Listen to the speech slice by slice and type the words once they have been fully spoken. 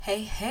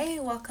Hey,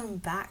 welcome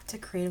back to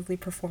Creatively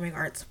Performing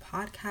Arts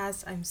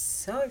Podcast. I'm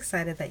so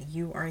excited that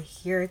you are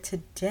here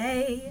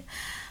today.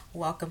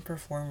 Welcome,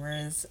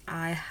 performers.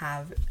 I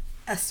have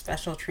a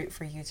special treat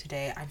for you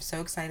today. I'm so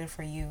excited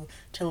for you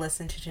to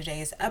listen to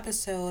today's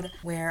episode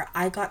where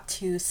I got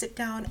to sit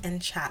down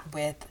and chat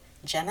with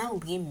Jenna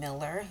Lee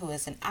Miller, who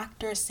is an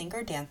actor,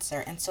 singer,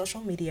 dancer, and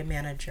social media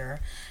manager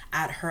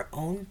at her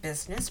own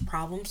business,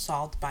 Problem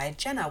Solved by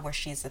Jenna, where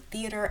she's a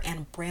theater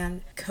and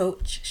brand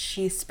coach.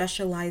 She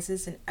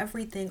specializes in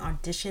everything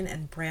audition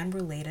and brand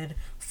related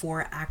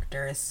for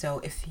actors. So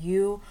if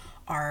you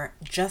are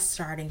just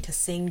starting to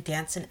sing,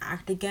 dance, and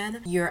act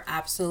again, you're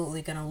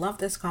absolutely going to love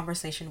this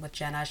conversation with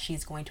Jenna.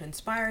 She's going to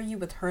inspire you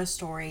with her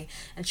story,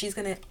 and she's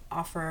going to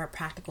offer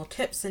practical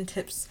tricks and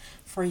tips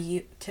for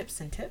you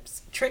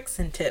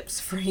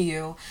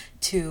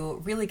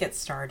to really get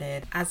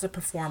started as a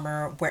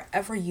performer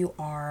wherever you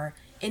are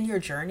in your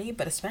journey,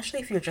 but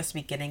especially if you're just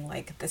beginning,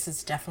 like this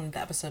is definitely the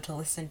episode to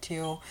listen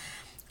to.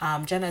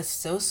 Jenna is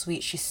so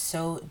sweet. She's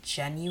so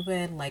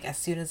genuine. Like, as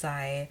soon as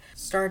I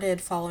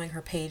started following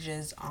her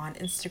pages on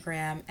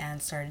Instagram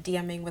and started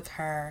DMing with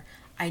her,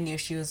 I knew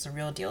she was the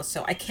real deal.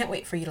 So I can't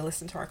wait for you to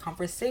listen to our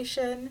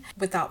conversation.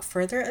 Without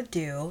further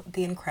ado,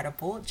 the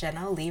incredible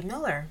Jenna Lee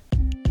Miller.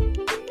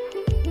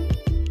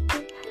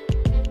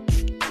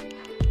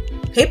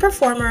 Hey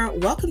performer,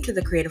 welcome to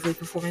the Creatively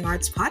Performing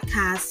Arts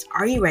Podcast.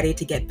 Are you ready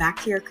to get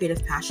back to your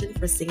creative passion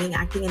for singing,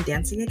 acting, and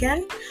dancing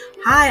again?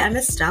 Hi, I'm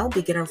Estelle,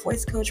 beginner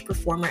voice coach,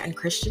 performer, and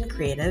Christian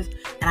creative,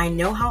 and I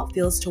know how it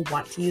feels to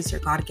want to use your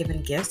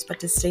God-given gifts,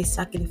 but to stay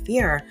stuck in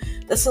fear.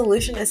 The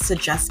solution is to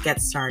just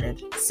get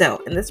started.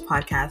 So, in this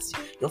podcast,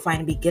 you'll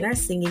find beginner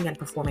singing and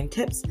performing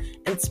tips,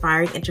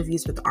 inspiring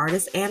interviews with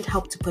artists, and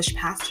help to push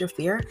past your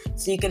fear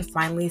so you can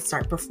finally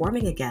start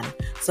performing again.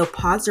 So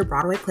pause your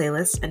Broadway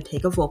playlist and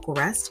take a vocal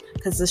rest,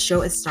 because the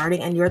show is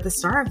starting and you're the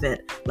star of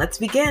it. Let's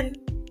begin.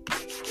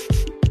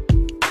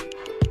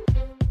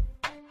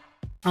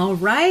 All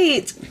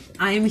right,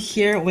 I'm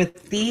here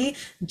with the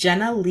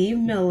Jenna Lee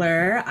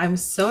Miller. I'm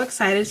so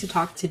excited to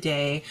talk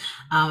today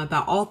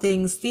about all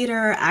things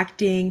theater,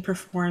 acting,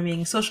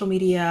 performing, social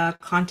media,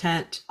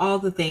 content, all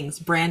the things,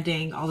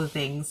 branding, all the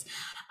things.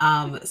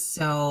 I'm All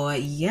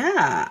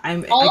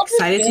the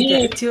excited to get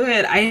things. into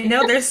it. I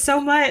know there's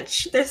so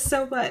much. There's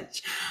so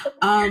much.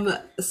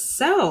 Let's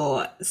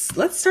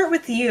start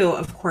with you.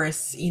 Of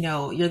course, you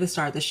know, you're the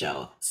star of the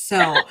show.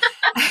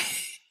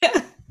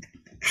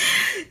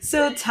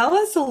 So tell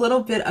us a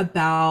little bit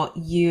about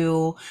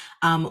you,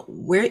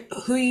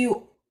 who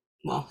you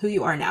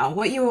are now,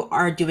 what you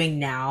are doing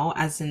now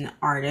as an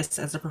artist,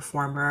 as a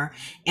performer,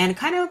 and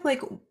kind of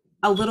like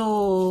a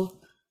little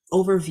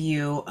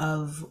overview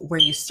of where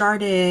you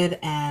started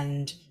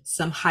and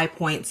some high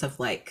points of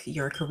like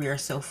your career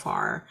so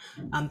far,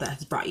 that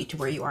has brought you to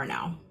where you are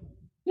now.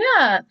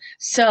 Yeah.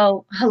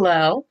 So,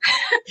 hello.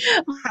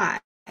 Hi.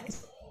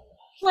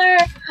 Claire.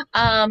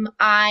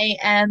 I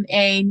am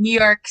a New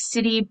York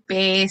City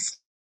based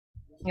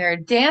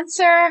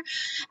dancer.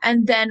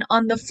 And then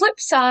on the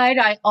flip side,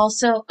 I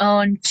also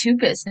own two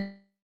businesses.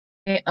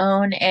 I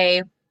own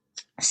a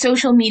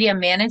social media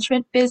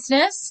management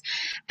business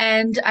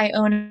and I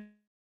own a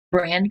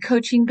brand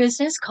coaching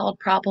business called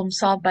Problem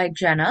Solved by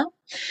Jenna.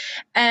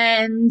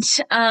 And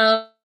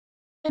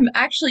I'm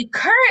actually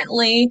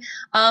currently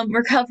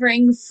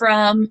recovering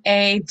from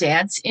a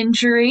dance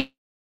injury.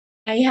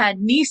 I had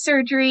knee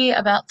surgery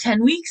about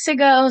 10 weeks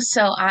ago,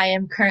 so I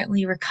am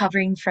currently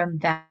recovering from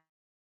that.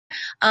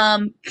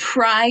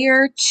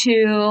 Prior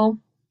to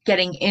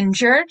getting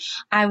injured,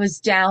 I was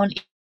down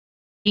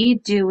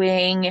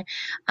doing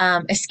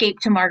Escape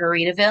to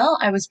Margaritaville.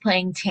 I was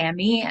playing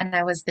Tammy, and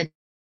I was the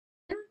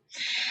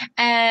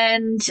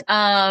and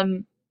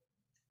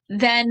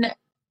then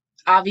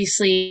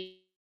obviously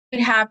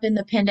it happened.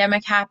 The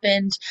pandemic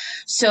happened.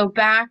 So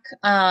back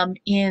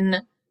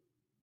in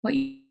what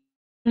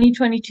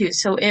 2022.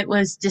 So it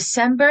was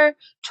December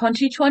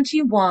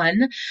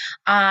 2021.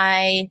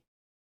 I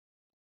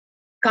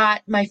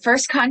got my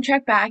first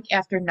contract back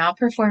after not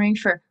performing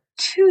for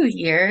 2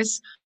 years.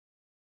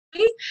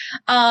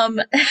 Um,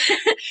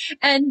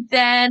 and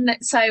then,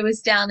 so I was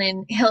down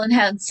in Hilton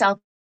Head, South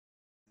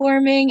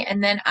performing.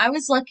 And then I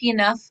was lucky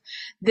enough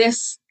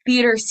this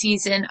theater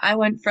season, I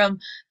went from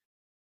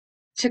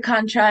to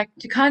contract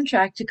to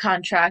contract to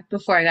contract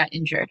before I got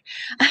injured.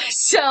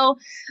 So,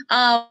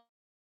 um,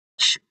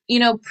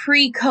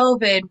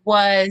 pre-COVID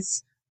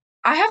was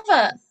I have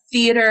a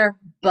theater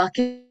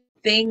bucket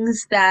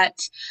things that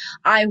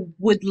I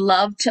would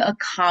love to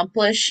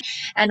accomplish,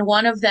 and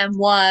one of them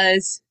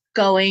was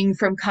going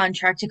from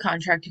contract to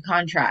contract to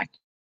contract.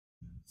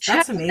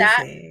 Check That's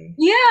that. amazing.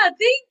 Yeah,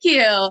 thank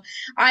you.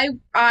 I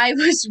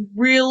was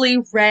really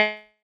ready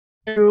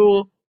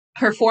to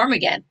perform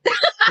again.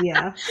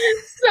 Yeah.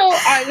 So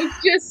I was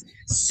just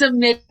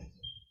submit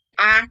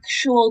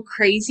actual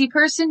crazy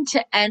person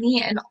to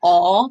any and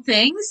all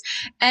things,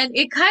 and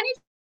it kind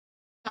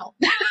of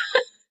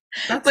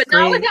That's but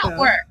not great without though.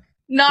 work.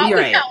 Not You're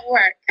right. without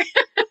work.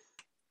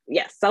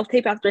 Yes, self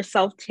tape after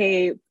self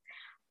tape,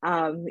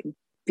 um,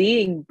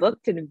 being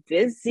booked and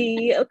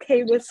busy.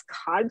 Okay, was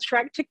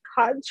contract to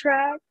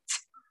contract.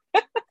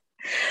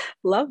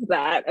 Love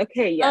that.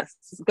 Okay, Uh, yes.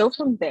 Go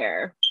from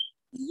there.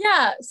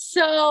 yeah.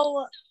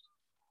 So,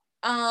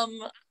 um,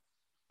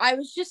 I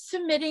was just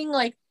submitting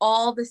like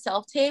all the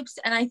self tapes,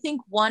 and I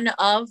think one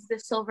of the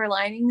silver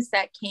linings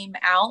that came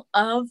out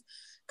of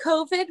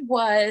COVID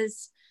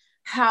was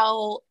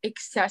how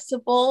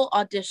accessible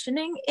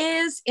auditioning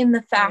is, in the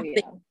Oh fact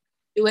that yeah. you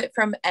do it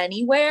from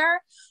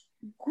anywhere.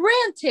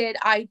 Granted,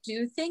 I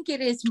do think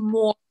it is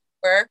more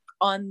work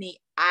on the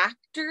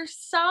actor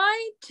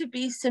side to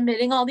be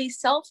submitting all these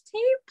self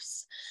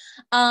tapes.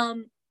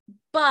 Um,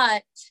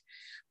 but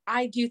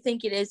I do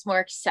think it is more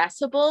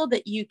accessible,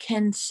 that you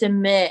can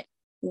submit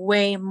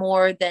way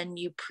more than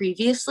you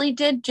previously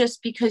did,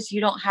 just because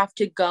you don't have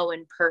to go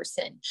in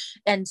person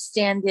and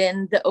stand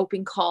in the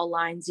open call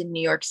lines in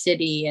New York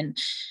City, and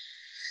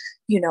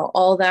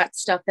all that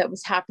stuff that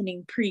was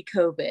happening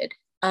pre-COVID.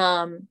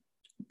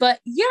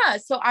 But yeah,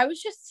 so I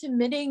was just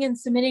submitting and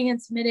submitting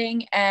and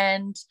submitting,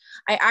 and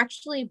I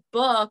actually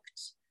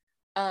booked,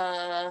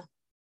 I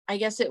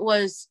guess it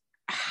was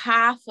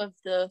half of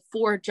the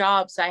 4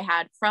 jobs I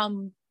had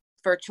from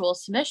virtual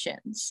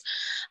submissions.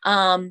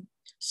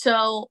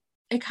 So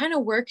it kind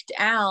of worked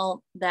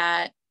out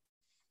that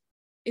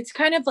it's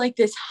kind of like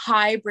this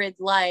hybrid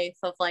life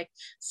of like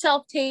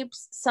self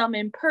tapes, some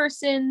in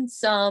person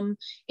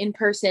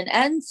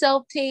and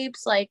self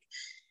tapes, like,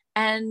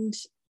 and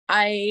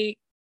I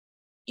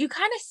you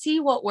kind of see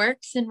what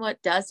works and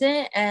what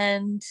doesn't,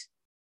 and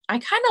I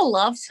kind of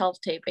love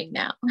self taping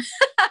now.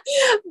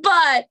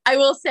 But I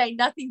will say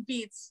nothing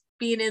beats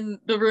being in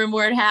the room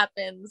where it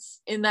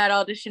happens, in that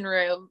audition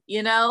room.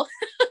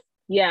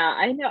 Yeah,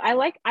 I know.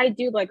 I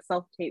do like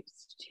self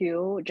tapes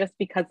too, just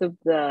because of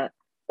the,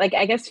 like,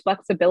 I guess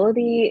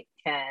flexibility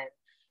and,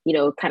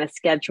 kind of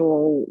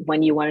schedule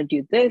when you want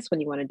to do this, when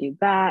you want to do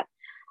that.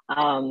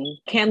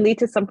 Can lead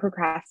to some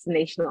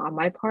procrastination on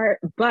my part,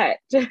 but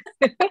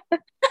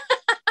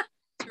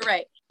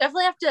Right.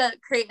 Definitely have to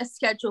create a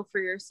schedule for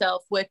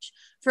yourself, which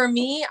for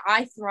me,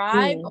 I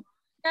thrive mm, on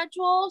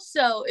schedule,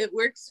 so it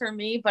works for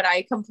me, but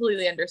I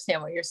completely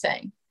understand what you're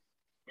saying.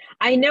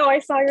 I know I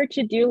saw your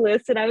to-do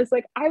list and I was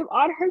like, I'm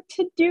on her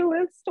to-do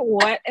list.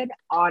 What an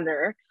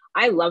honor.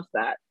 I love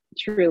that.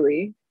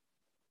 Truly.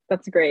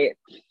 That's great.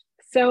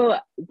 So,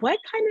 what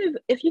kind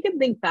of, if you can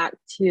think back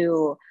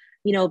to,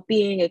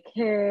 being a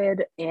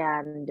kid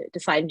and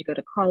deciding to go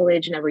to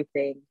college and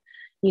everything,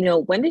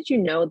 when did you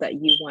know that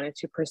you wanted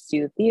to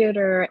pursue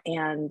theater,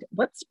 and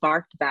what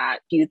sparked that,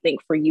 do you think,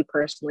 for you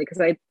personally?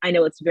 Because I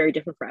know it's very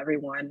different for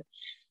everyone.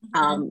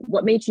 Mhm.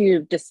 What made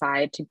you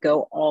decide to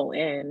go all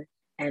in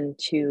and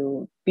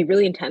to be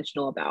really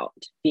intentional about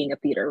being a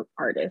theater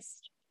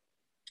artist?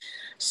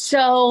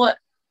 So,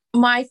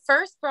 my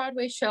first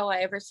Broadway show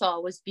I ever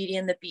saw was Beauty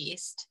and the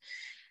Beast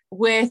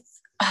with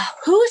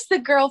who's the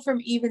girl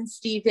from Even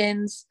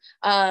Stevens?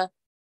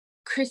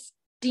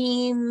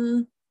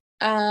 Christine.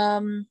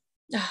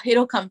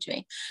 It'll come to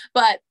me,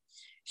 but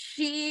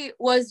she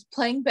was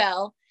playing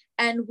Belle,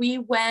 and we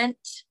went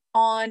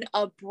on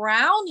a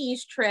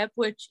brownies trip.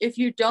 Which, if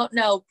you don't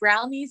know,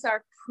 brownies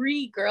are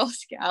pre-Girl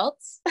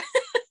Scouts.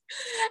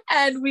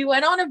 And we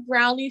went on a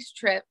brownies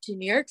trip to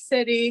New York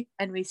City,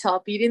 and we saw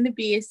Beauty and the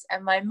Beast.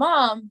 And my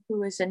mom,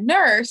 who is a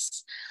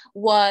nurse,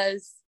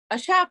 was a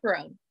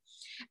chaperone.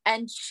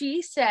 And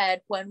she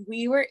said, when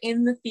we were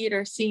in the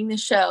theater seeing the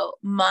show,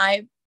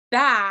 my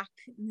back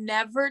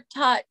never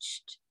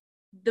touched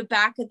the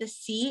back of the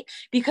seat,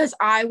 because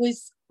I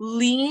was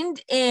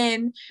leaned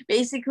in,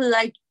 basically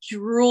like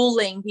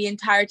drooling the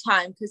entire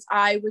time, because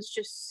I was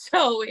just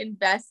so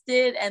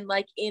invested and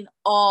like in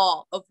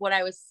awe of what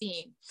I was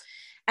seeing.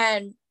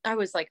 And I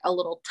was like a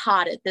little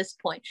tot at this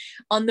point.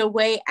 On the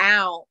way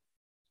out,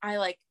 I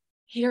like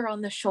hit her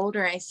on the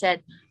shoulder. And I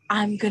said,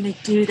 I'm going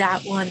to do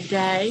that one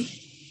day.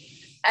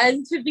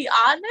 And to be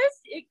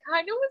honest, it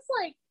kind of was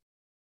like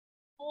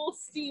full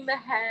steam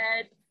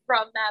ahead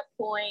from that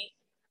point.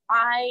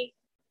 I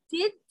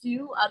did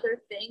do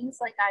other things.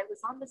 Like, I was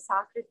on the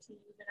soccer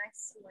team and I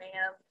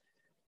swam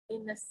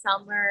in the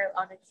summer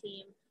on a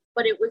team,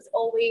 but it was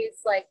always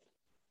like,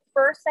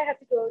 first I have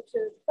to go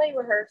to play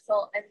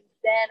rehearsal and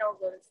then I'll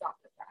go to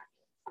soccer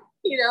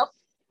practice.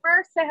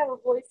 First I have a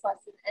voice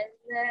lesson and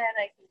then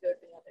I can go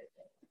do other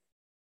things.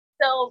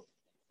 So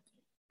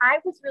I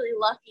was really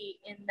lucky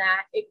in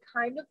that it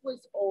kind of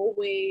was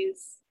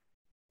always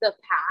the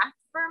path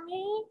for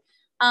me.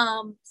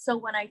 So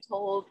when I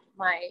told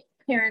my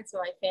parents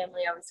and my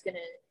family I was going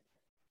to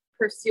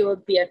pursue a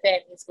BFA in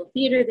musical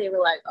theater, they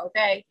were like,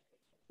 okay,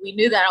 we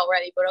knew that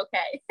already, but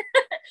okay.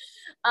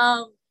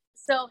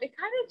 So it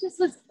kind of just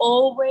was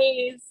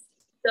always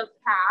the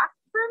path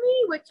for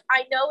me, which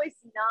I know is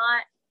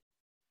not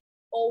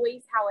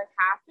always how it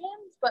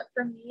happens, but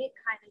for me, it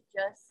kind of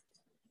just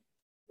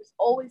was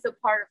always a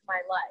part of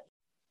my life.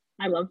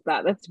 I love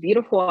that. That's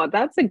beautiful.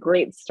 That's a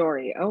great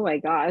story. Oh my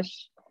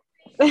gosh.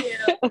 Thank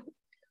you.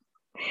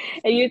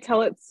 And you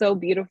tell it so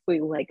beautifully,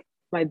 like,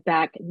 my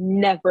back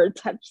never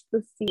touched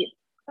the seat.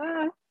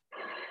 Ah,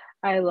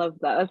 I love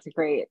that. That's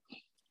great.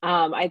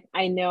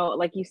 I know,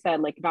 like you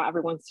said, like not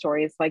everyone's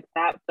story is like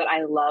that, but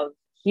I love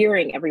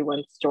hearing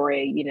everyone's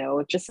story, you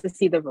know, just to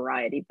see the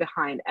variety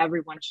behind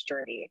everyone's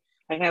journey.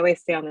 Like I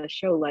always say on the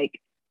show, like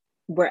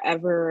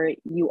wherever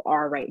you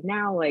are right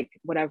now, like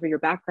whatever your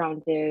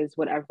background is,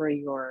 whatever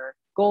your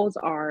goals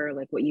are,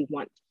 like what you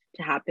want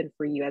to happen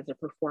for you as a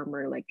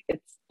performer, like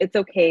it's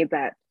okay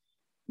that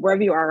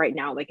wherever you are right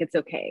now, like it's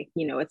okay.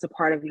 You know, it's a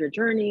part of your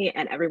journey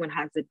and everyone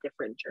has a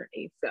different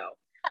journey. So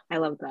I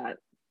love that.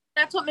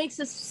 That's what makes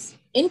this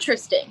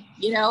interesting,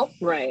 you know,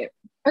 Right.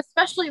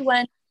 especially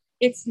when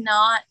it's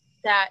not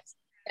that,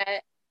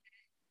 that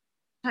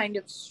kind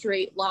of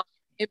straight line.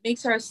 It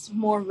makes us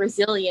more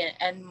resilient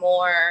and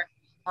more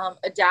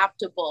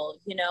adaptable,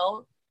 you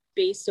know,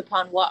 based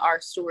upon what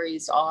our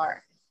stories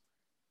are.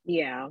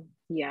 Yeah.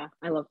 Yeah.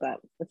 I love that.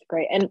 That's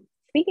great. And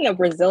speaking of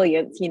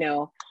resilience,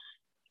 you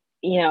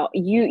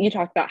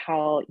talked about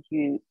how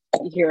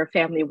your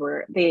family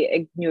were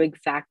they knew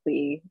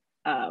exactly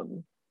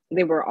um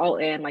they were all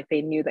in, like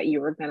they knew that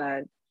you were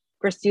gonna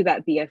pursue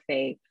that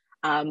BFA.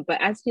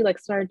 But as you like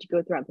started to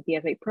go throughout the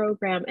BFA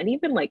program and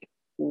even like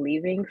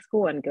leaving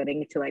school and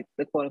getting to like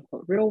the quote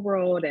unquote real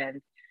world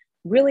and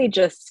really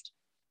just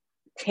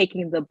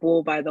taking the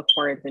bull by the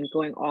horns and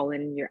going all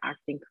in your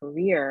acting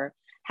career,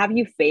 have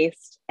you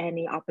faced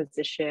any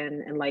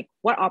opposition, and like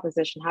what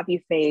opposition have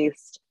you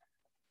faced,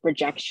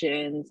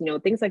 rejections,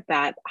 things like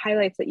that,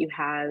 highlights that you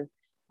have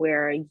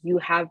where you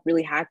have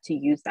really had to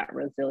use that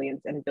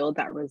resilience and build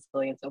that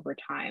resilience over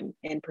time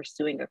in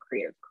pursuing a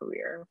creative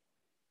career?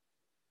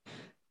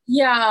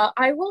 Yeah,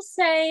 I will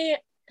say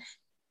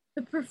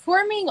the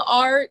performing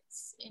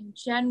arts in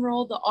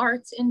general, the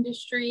arts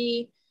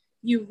industry,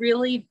 you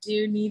really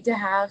do need to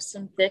have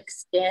some thick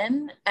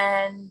skin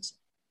and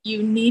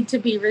you need to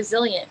be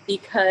resilient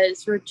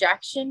because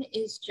rejection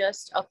is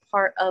just a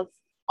part of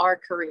our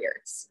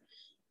careers.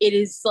 It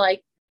is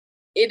like,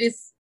 it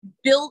is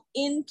built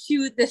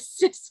into the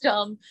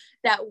system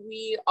that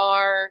we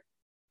are,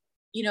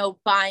 you know,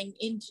 buying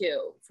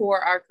into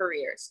for our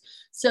careers.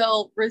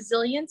 So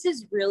resilience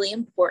is really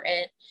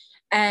important.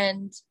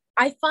 And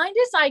I find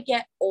as I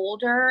get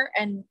older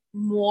and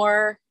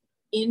more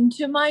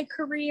into my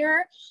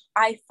career,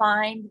 I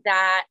find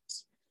that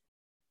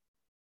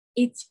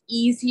it's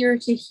easier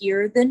to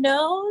hear the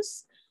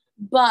no's.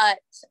 But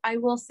I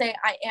will say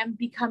I am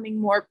becoming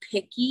more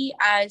picky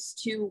as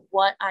to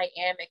what I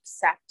am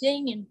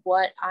accepting and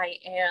what I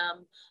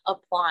am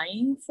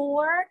applying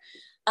for.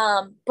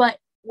 But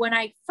when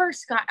I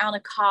first got out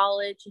of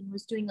college and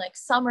was doing like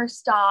summer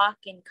stock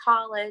in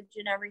college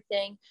and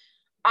everything,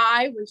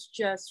 I was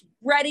just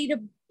ready to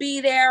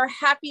be there,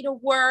 happy to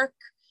work,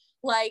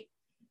 like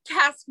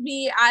cast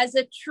me as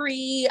a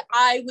tree.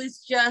 I was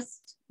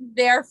just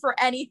there for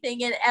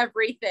anything and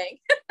everything.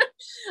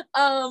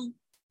 um,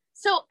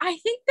 so I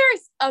think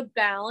there's a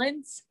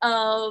balance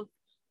of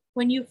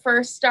when you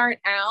first start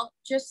out,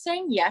 just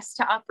saying yes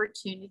to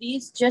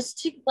opportunities, just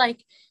to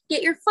like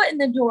get your foot in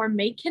the door,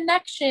 make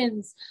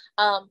connections,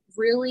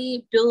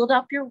 really build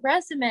up your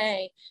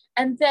resume.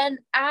 And then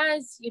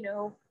as, you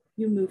know,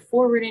 you move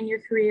forward in your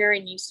career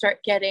and you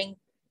start getting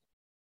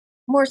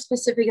more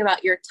specific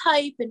about your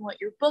type and what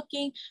you're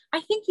booking, I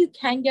think you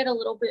can get a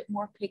little bit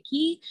more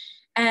picky.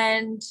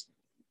 And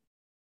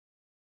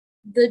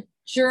the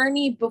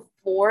journey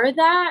before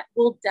that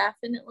will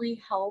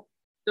definitely help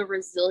the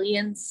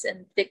resilience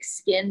and thick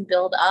skin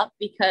build up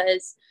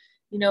because,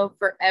 you know,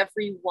 for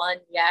every one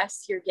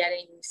yes, you're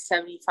getting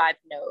 75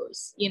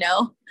 no's, you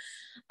know?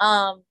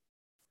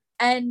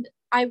 And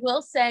I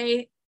will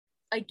say,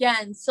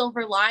 again,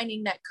 silver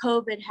lining that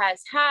COVID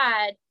has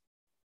had,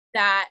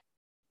 that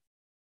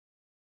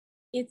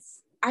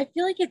I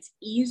feel like it's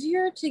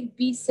easier to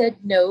be said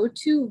no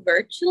to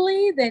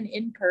virtually than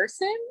in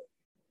person.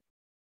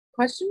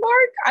 Question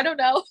mark? I don't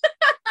know.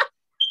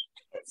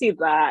 I can see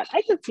that.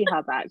 I can see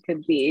how that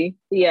could be.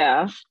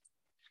 Yeah.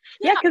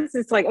 Yeah, because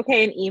it's like,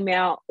 okay, an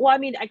email. Well, I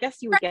mean, I guess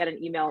you would get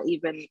an email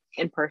even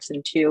in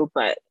person too,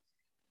 but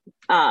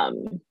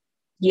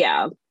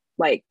yeah,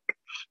 like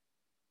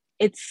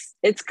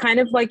it's kind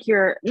of like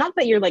you're not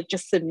that you're like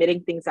just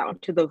submitting things out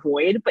into the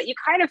void, but you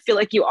kind of feel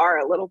like you are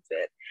a little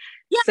bit.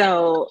 Yeah,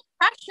 so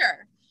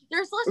pressure.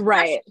 There's less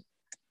right pressure,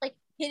 like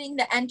hitting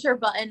the enter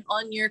button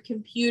on your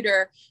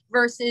computer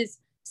versus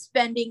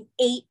spending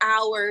 8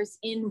 hours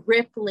in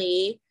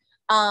Ripley,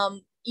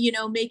 you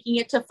know, making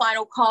it to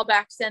final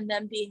callbacks and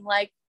then being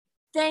like,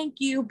 thank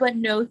you, but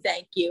no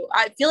thank you.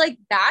 I feel like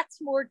that's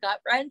more gut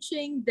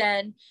wrenching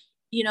than,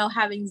 you know,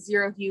 having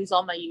 0 views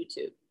on my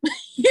YouTube.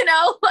 You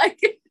know, like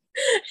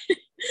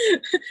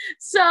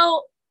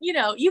so, you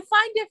know, you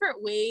find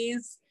different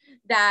ways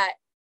that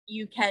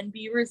you can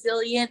be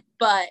resilient,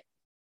 but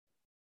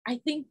I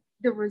think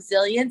the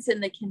resilience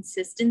and the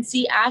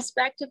consistency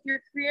aspect of your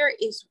career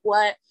is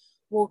what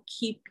will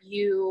keep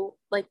you,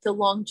 like, the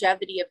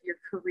longevity of your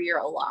career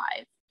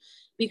alive.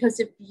 Because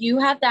if you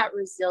have that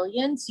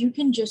resilience, you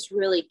can just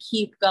really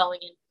keep going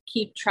and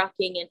keep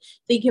trucking and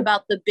think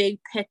about the big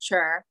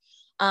picture,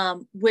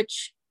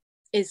 which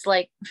is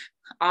like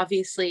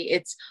obviously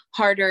it's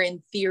harder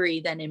in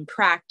theory than in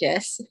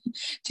practice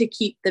to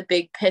keep the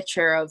big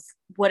picture of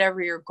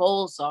whatever your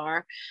goals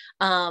are.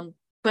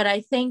 But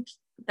I think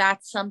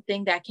that's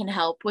something that can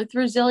help with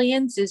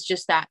resilience, is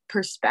just that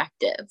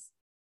perspective.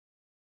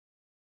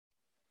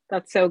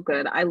 That's so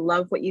good. I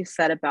love what you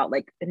said about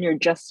like when you're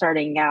just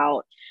starting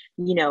out,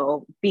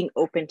 being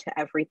open to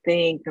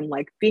everything and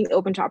like being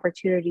open to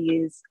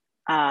opportunities.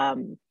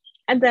 And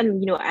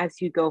then, as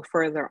you go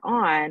further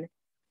on,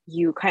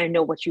 you kind of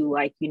know what you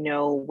like,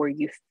 where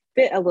you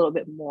fit a little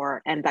bit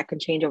more, and that can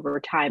change over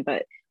time.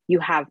 But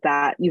you've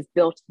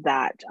built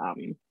that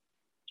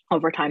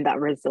over time, that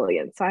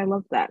resilience. So I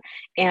love that.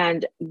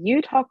 And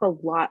you talk a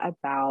lot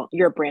about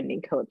your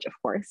branding coach, of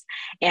course,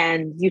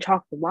 and you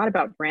talk a lot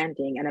about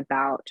branding and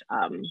about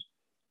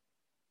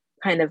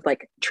kind of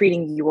like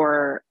treating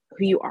who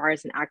you are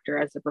as an actor,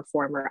 as a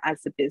performer, as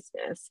a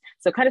business.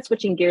 So kind of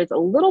switching gears a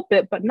little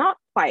bit, but not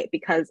quite,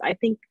 because I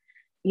think,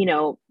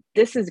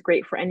 this is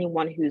great for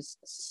anyone who's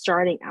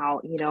starting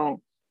out.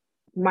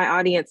 My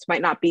audience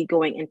might not be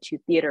going into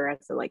theater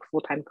as a like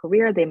full-time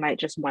career. They might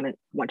just want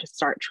to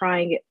start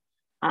trying it,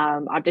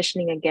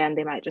 auditioning again.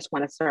 They might just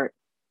want to start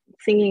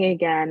singing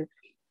again,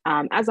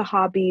 as a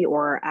hobby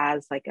or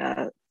as like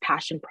a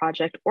passion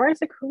project or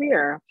as a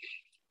career.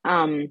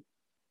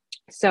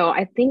 So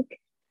I think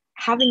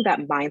having that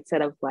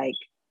mindset of like,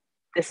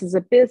 this is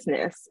a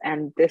business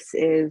and this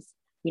is,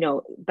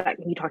 that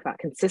you talked about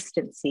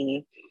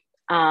consistency,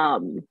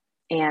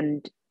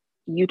 and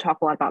you talk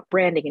a lot about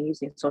branding and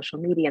using social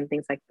media and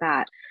things like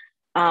that.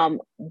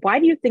 Why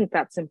do you think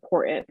that's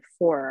important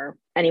for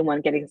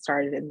anyone getting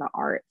started in the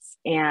arts?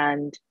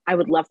 And I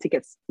would love to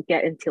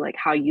get into like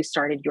how you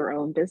started your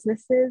own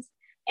businesses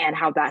and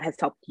how that has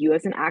helped you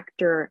as an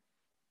actor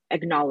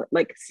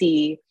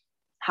see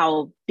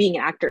how being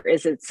an actor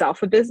is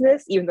itself a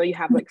business, even though you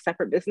have like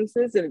separate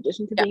businesses in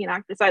addition to being an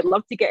actor. So I'd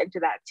love to get into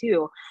that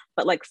too.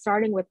 But like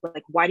starting with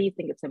like, why do you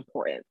think it's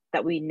important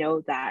that we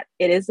know that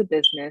it is a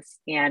business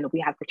and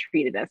we have to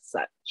treat it as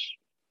such?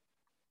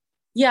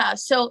 Yeah.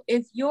 So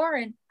if you're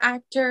an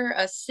actor,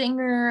 a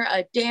singer,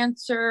 a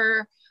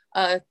dancer,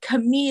 a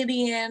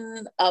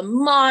comedian, a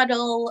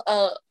model,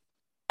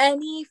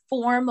 any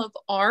form of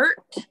art,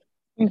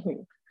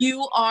 mm-hmm.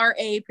 You are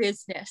a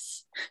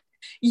business.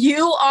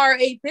 You are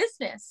a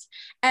business.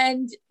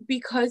 And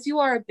because you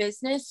are a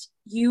business,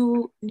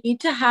 you need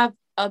to have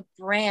a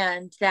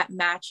brand that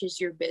matches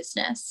your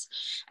business.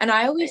 And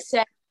I always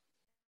say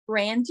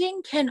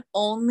branding can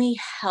only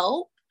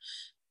help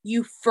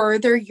you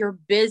further your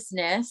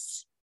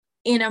business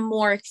in a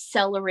more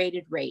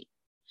accelerated rate.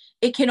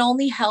 It can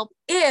only help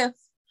if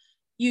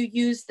you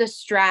use the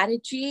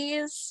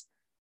strategies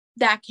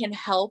that can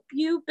help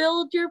you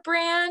build your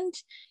brand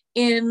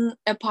in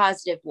a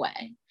positive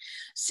way.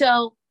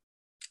 So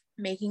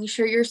making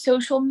sure your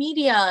social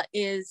media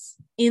is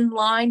in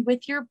line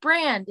with your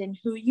brand and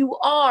who you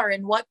are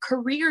and what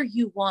career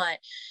you want.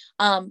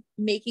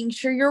 Making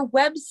sure your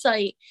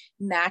website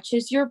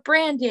matches your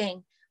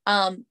branding.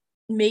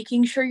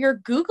 Making sure you're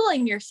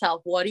Googling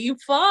yourself. What do you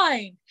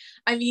find?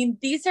 I mean,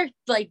 these are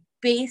like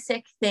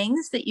basic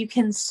things that you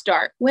can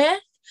start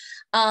with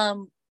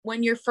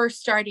when you're first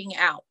starting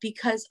out.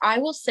 Because I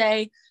will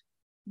say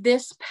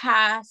this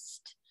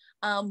past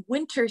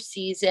winter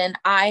season,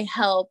 I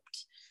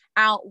helped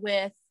out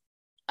with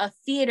a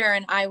theater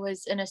and I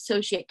was an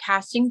associate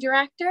casting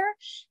director.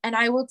 And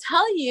I will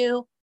tell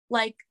you,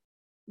 like,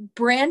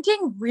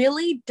 branding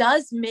really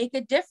does make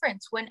a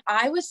difference. When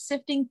I was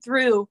sifting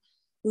through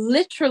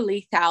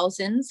literally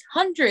thousands,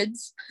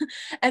 hundreds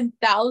and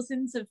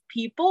thousands of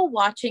people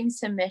watching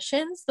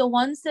submissions, the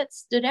ones that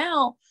stood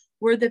out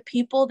were the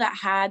people that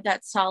had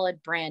that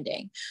solid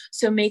branding.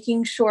 So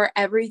making sure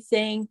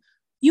everything,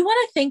 you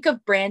want to think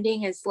of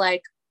branding as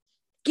like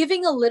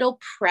giving a little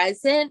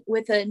present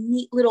with a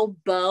neat little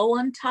bow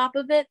on top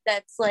of it.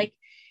 That's like,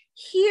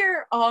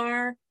 here's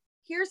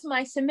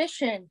my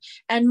submission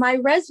and my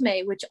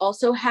resume, which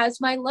also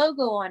has my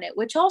logo on it,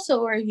 which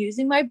also are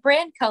using my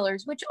brand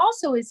colors, which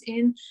also is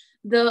in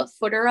the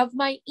footer of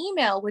my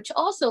email, which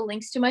also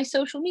links to my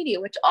social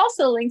media, which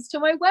also links to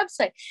my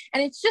website.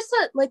 And it's just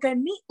a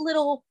neat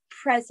little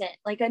present,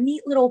 like a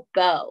neat little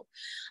bow.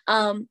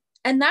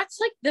 And that's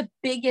like the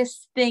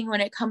biggest thing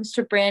when it comes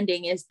to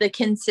branding is the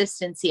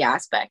consistency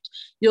aspect.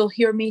 You'll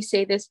hear me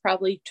say this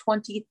probably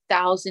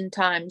 20,000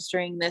 times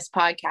during this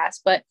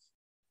podcast, but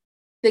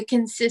the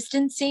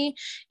consistency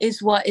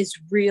is what is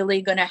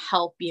really going to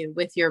help you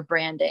with your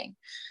branding.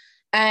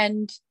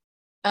 And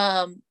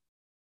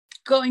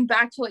going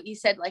back to what you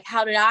said, like,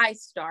 how did I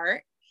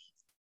start?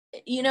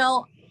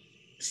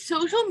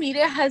 Social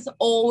media has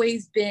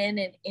always been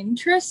an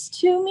interest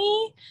to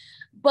me,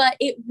 but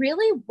it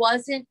really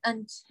wasn't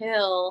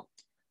until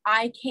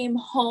I came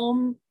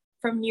home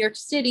from New York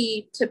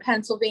City to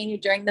Pennsylvania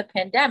during the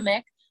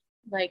pandemic,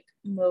 like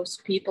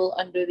most people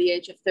under the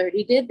age of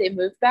 30 did. They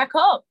moved back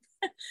home.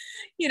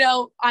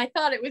 I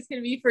thought it was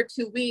going to be for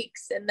 2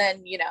 weeks, and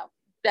then,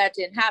 that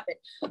didn't happen.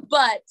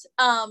 But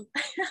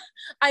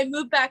I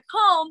moved back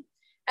home,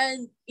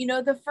 And,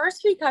 the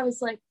first week I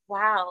was like,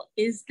 wow,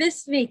 is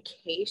this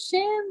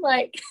vacation?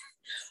 Like,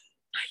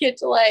 I get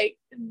to like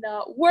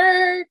not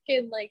work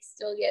and like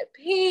still get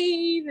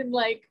paid. And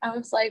like, I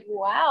was like, Oh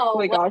wow.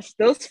 my gosh,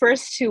 those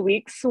first 2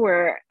 weeks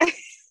were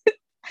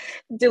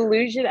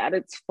delusion at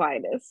its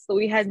finest. So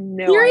we had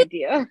no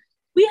Seriously, idea.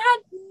 we had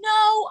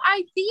no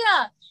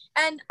idea.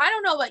 And I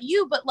don't know about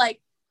you, but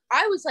like,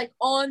 I was like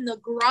on the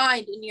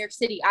grind in New York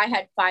City. I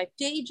had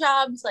 5-day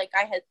jobs. Like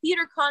I had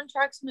theater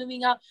contracts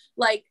moving up.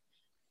 Like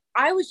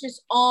I was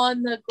just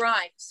on the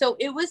grind. So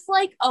it was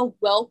like a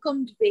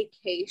welcomed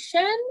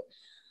vacation,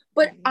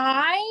 but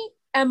I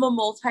am a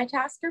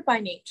multitasker by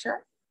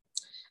nature.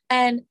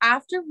 And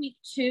after week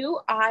 2,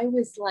 I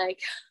was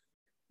like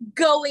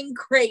going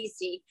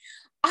crazy.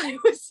 I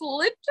was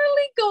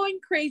literally going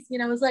crazy.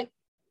 And I was like,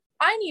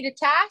 I need a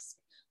task.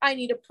 I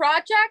need a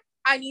project.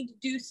 I need to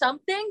do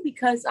something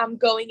because I'm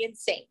going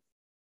insane.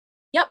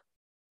 Yep.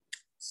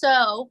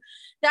 So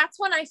that's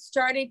when I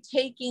started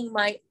taking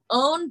my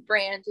own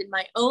brand and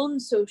my own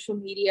social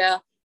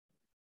media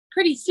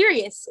pretty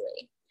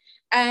seriously.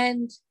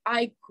 And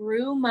I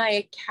grew my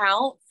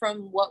account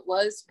from what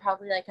was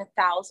probably like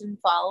 1,000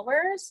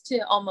 followers to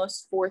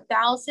almost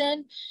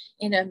 4,000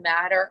 in a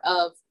matter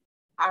of,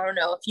 I don't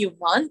know, a few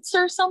months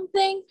or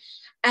something.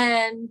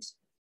 And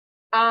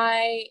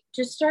I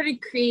just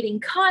started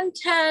creating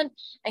content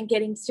and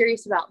getting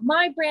serious about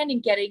my brand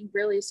and getting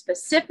really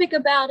specific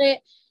about it.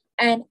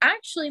 And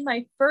actually,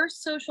 my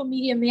first social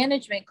media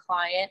management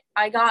client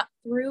I got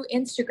through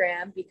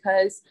Instagram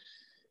because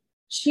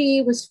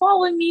she was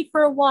following me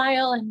for a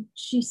while and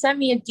she sent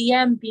me a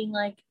DM being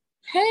like,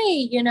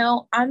 hey,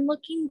 I'm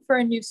looking for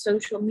a new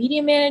social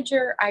media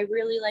manager. I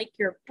really like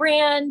your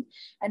brand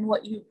and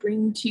what you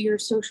bring to your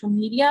social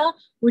media.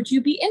 Would you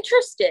be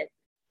interested?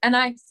 And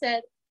I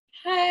said,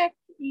 heck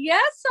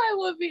yes, I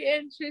would be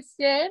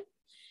interested.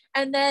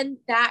 And then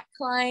that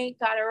client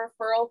got a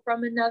referral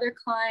from another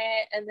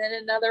client and then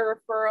another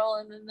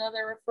referral and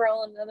another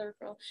referral, another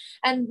referral.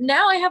 And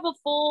now I have a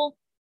full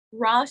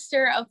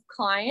roster of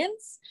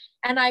clients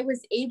and I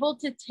was able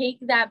to take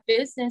that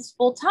business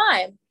full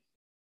time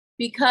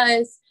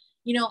because,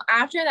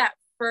 after that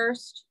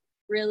first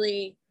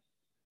really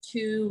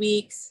 2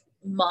 weeks,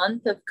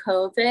 month of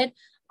COVID,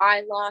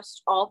 I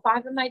lost all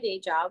 5 of my day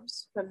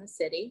jobs from the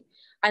city.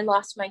 I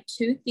lost my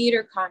 2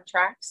 theater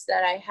contracts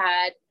that I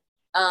had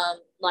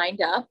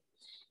lined up.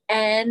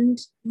 And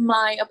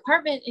my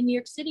apartment in New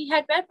York City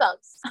had bed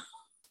bugs.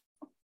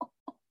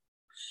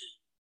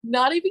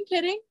 Not even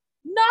kidding.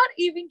 Not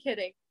even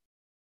kidding.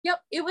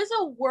 Yep. It was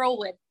a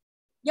whirlwind.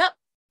 Yep.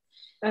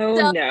 Oh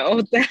so,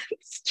 no,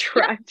 that's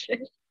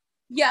tragic.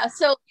 Yeah.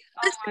 So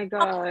oh my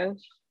gosh.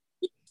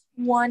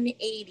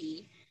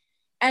 180.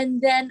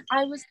 And then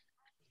I was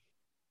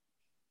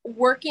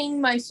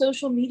working my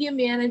social media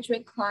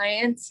management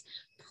clients,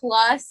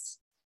 plus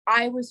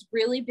I was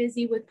really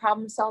busy with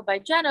Problem Solved by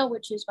Jenna,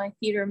 which is my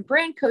theater and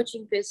brand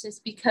coaching business,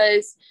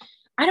 because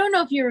I don't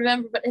know if you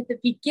remember, but at the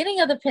beginning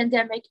of the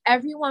pandemic,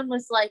 everyone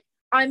was like,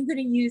 I'm going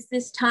to use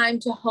this time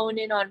to hone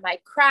in on my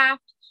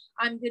craft.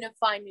 I'm going to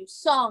find new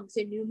songs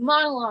and new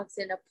monologues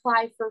and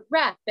apply for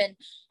rep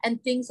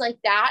and things like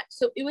that.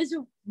 So it was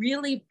a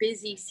really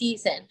busy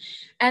season.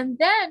 And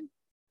then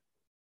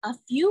a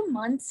few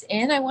months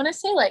in, I want to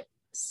say like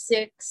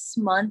 6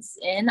 months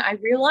in, I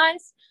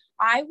realized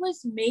I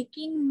was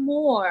making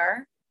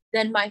more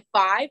than my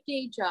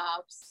 5-day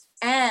jobs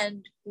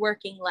and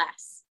working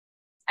less.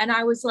 And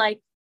I was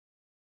like,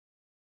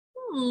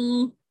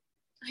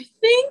 I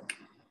think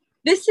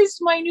this is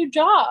my new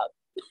job.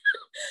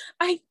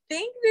 I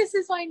think this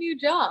is my new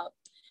job.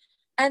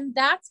 And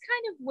that's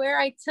kind of where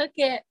I took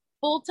it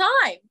full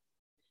time.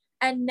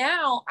 And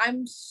now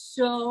I'm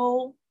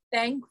so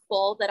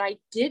thankful that I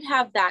did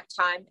have that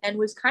time and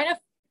was kind of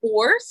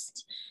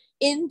forced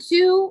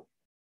into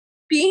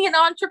being an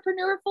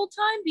entrepreneur full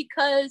time,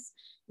 because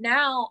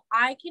now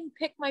I can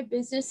pick my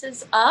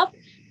businesses up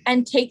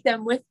and take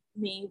them with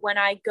me when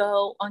I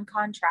go on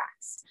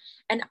contracts.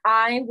 And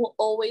I will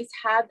always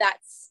have that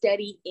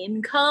steady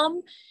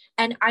income.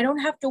 And I don't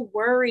have to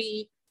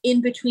worry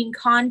in between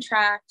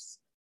contracts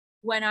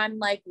when I'm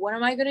like, what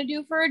am I going to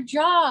do for a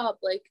job?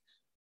 Like,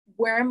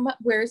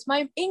 where's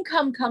my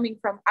income coming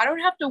from? I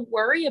don't have to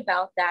worry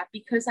about that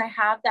because I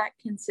have that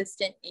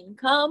consistent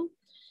income.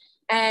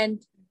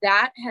 And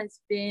that has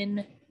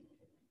been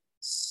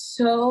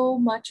so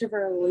much of a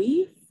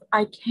relief.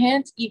 I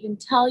can't even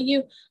tell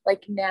you.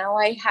 Like, now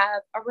I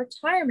have a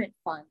retirement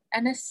fund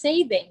and a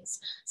savings,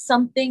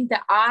 something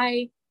that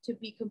I, to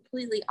be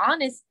completely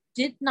honest,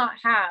 did not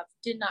have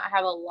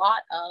a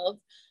lot of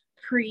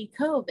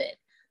pre-COVID.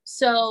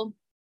 So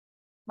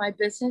my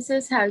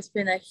businesses has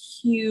been a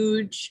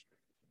huge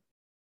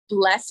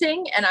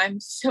blessing and I'm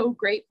so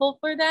grateful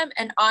for them.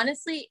 And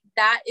honestly,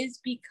 that is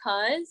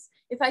because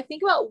if I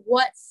think about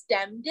what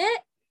stemmed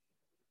it,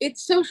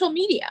 it's social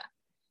media,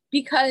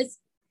 because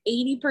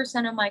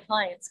 80% of my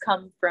clients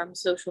come from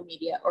social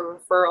media or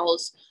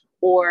referrals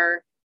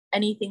or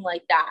anything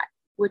like that,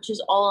 which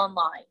is all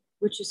online,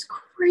 which is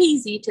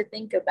crazy to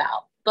think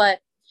about.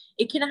 But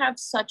it can have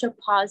such a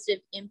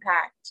positive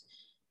impact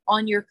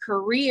on your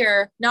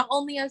career, not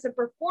only as a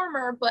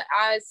performer, but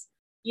as,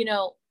 you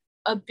know,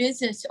 a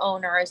business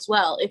owner as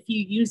well, if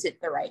you use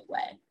it the right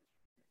way.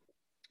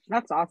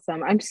 That's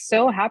awesome. I'm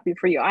so happy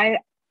for you. I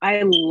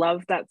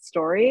love that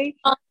story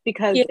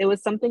because Yeah. it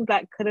was something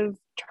that could have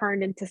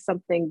turned into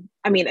something.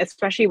 I mean,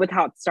 especially with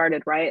how it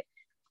started, right?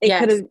 It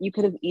could Yes. have, you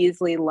could have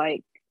easily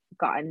like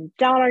gotten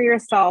down on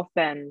yourself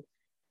and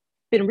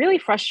been really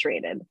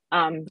frustrated.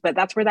 But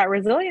that's where that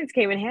resilience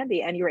came in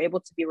handy, and you were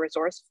able to be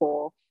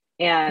resourceful.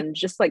 And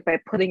just like by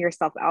putting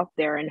yourself out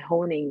there and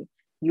honing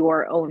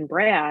your own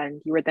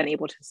brand, you were then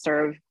able to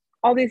serve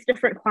all these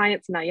different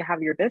clients. Now you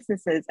have your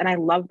businesses. And I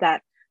love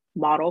that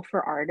model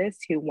for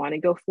artists who want to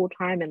go full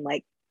time and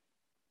like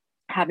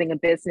having a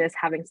business,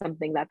 having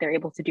something that they're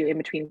able to do in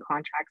between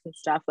contracts and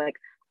stuff. Like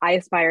I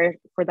aspire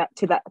for that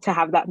to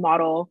have that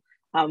model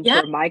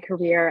Yeah. for my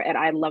career, and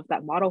I love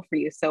that model for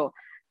you. So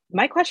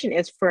my question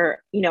is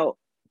for, you know,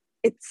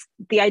 it's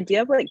the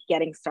idea of like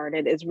getting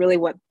started is really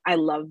what I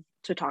love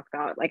to talk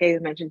about. Like I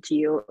mentioned to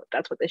you,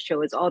 that's what this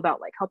show is all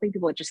about, like helping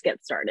people just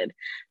get started.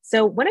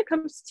 So when it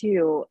comes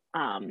to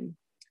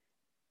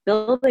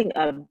building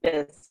a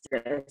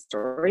business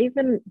or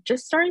even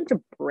just starting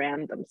to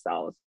brand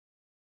themselves,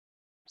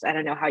 I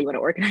don't know how you want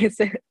to organize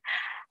it.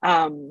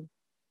 Um,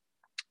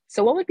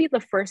 so what would be the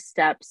first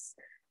steps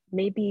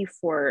maybe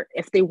for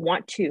if they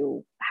want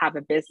to have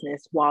a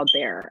business while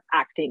they're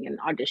acting and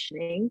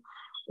auditioning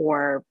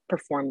or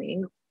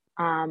performing?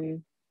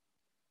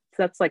 So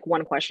that's like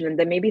one question. And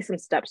then maybe some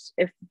steps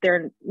if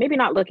they're maybe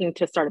not looking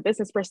to start a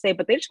business per se,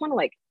 but they just want to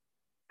like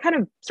kind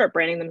of start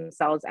branding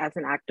themselves as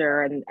an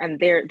actor, and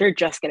they're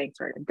just getting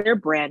started. They're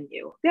brand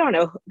new. They don't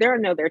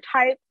know their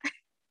type.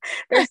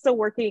 They're still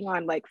working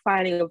on like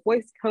finding a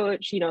voice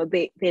coach. You know,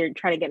 they're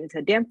trying to get into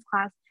a dance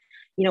class.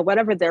 You know,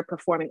 whatever their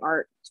performing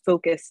art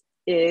focus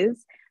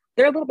is,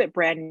 they're a little bit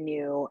brand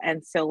new.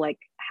 And so like,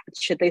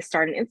 should they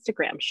start an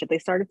Instagram? Should they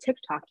start a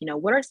TikTok? You know,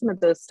 what are some of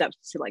those steps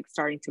to like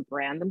starting to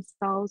brand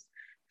themselves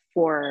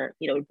for,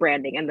 you know,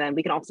 branding? And then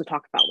we can also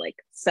talk about like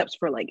steps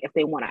for like if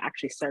they want to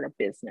actually start a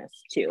business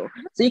too.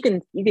 So you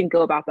can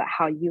go about that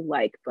how you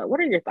like, but what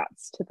are your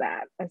thoughts to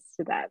that as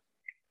to that?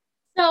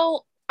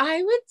 So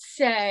I would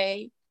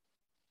say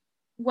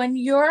when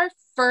you're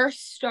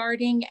first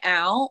starting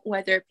out,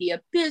 whether it be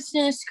a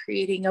business,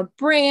 creating a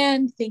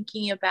brand,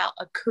 thinking about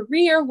a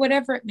career,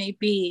 whatever it may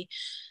be,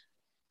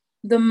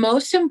 the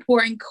most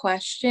important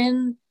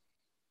question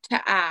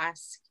to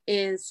ask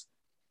is,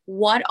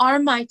 what are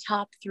my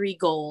top 3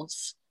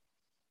 goals?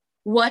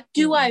 What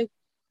do I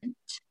want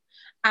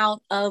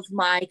out of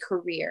my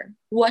career?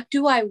 What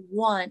do I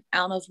want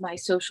out of my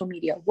social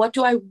media? What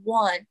do I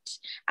want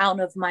out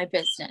of my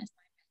business?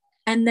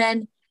 And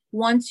then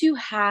once you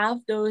have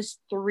those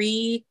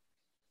 3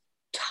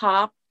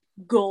 top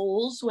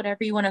goals,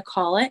 whatever you want to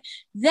call it,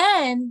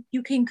 then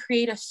you can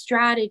create a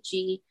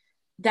strategy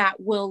that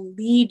will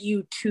lead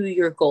you to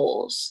your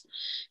goals.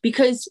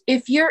 Because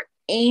if you're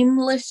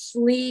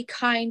aimlessly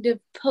kind of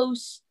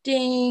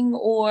posting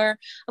or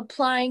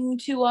applying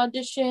to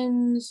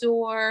auditions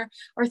or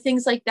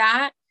things like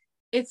that,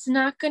 it's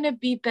not going to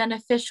be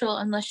beneficial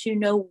unless you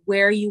know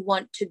where you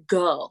want to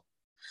go.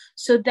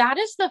 So that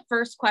is the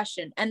first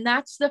question. And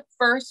that's the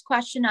first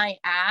question I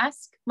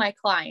ask my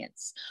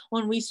clients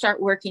when we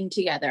start working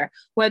together,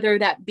 whether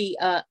that be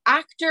an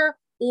actor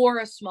or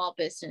a small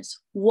business.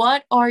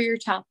 What are your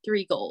top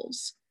 3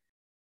 goals?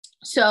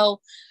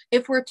 So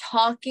if we're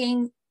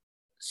talking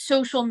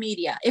social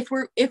media, if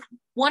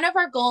one of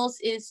our goals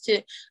is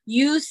to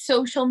use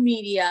social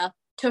media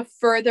to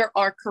further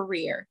our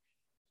career,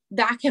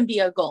 that can be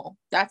a goal.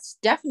 That's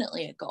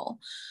definitely a goal.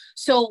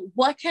 So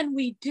what can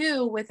we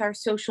do with our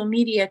social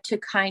media to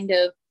kind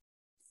of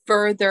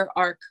further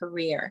our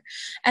career?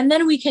 And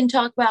then we can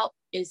talk about,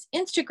 is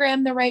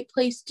Instagram the right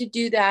place to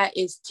do that?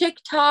 Is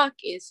TikTok?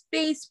 Is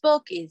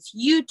Facebook? Is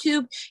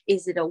YouTube?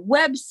 Is it a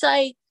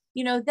website?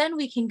 You know, then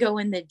we can go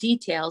in the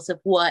details of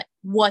what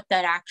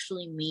that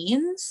actually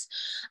means.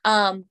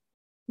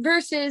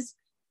 Versus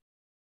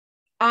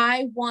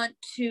I want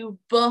to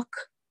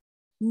book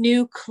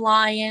new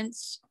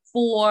clients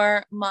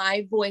for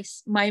my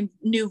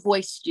new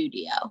voice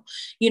studio.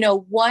 You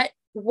know, what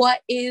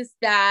is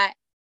that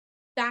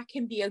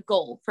can be a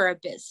goal for a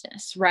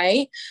business,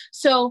 right?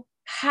 So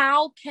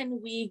how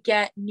can we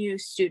get new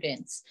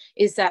students?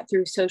 Is that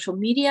through social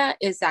media?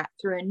 Is that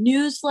through a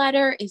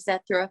newsletter? Is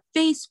that through a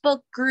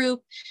Facebook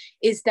group?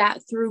 Is that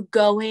through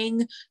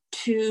going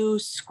to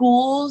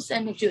schools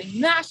and doing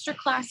master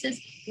classes?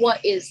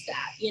 What is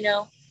that, you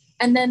know?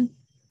 And then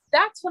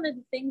that's one of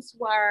the things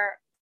why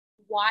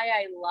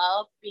I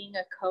love being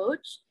a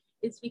coach,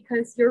 is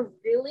because you're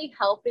really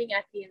helping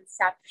at the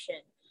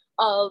inception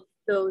of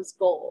those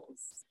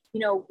goals. You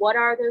know, what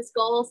are those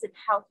goals and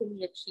how can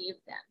we achieve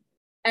them?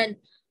 And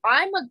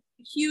I'm a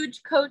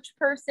huge coach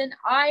person.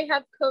 I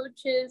have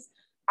coaches.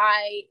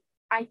 I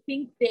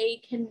think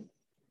they can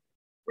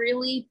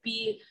really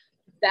be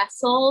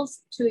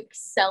vessels to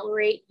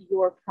accelerate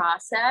your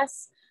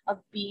process of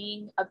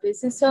being a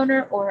business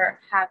owner or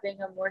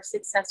having a more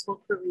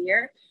successful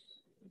career.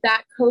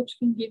 that coach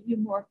can give you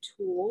more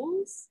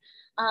tools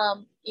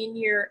in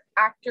your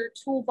actor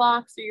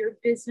toolbox or your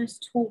business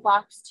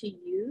toolbox to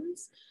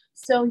use,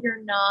 so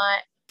you're not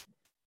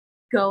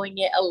going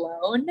it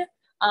alone,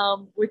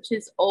 which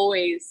is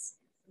always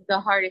the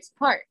hardest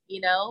part,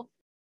 you know.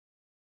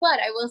 But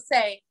I will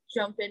say,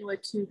 jump in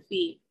with 2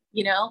 feet.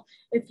 You know,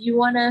 if you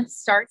want to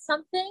start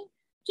something,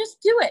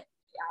 just do it.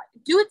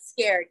 Yeah, do it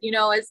scared, you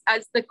know, as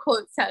the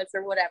quote says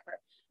or whatever.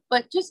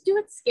 But just do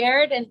it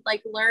scared and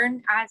like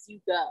learn as you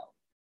go.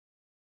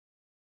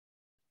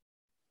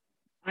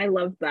 I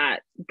love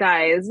that.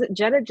 Guys,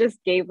 Jenna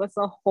just gave us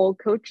a whole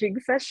coaching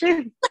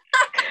session.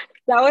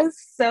 That was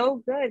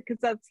so good because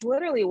that's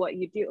literally what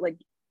you do. Like,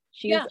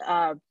 she's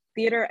a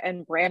theater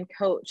and brand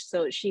coach.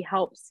 So she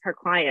helps her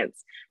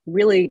clients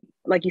really,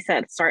 like you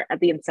said, start at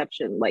the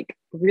inception, like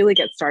really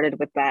get started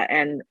with that.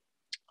 And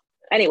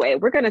anyway,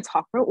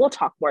 we'll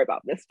talk more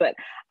about this, but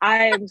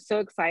I'm so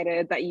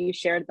excited that you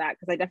shared that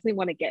because I definitely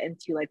want to get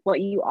into like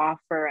what you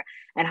offer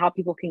and how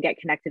people can get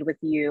connected with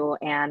you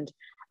and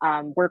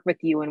work with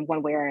you in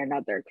one way or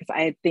another, because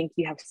I think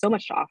you have so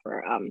much to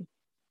offer.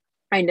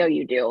 I know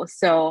you do.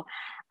 So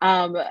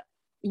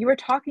you were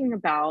talking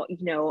about,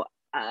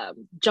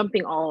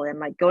 jumping all in,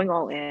 like going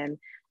all in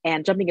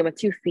and jumping in with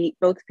 2 feet,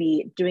 both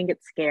feet, doing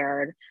it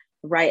scared,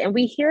 right? And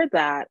we hear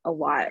that a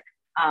lot.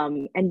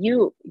 And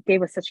you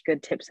gave us such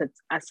good tips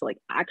as to like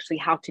actually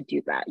how to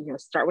do that.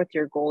 Start with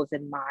your goals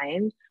in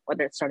mind,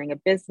 whether it's starting a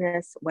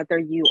business, whether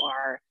you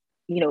are,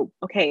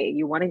 okay,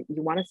 you want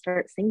to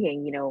start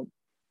singing,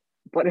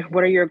 what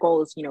are your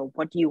goals?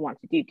 What do you want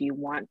to do? Do you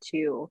want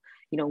to,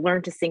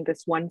 learn to sing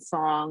this one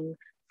song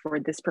for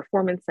this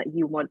performance that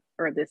you want,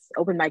 or this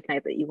open mic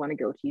night that you want to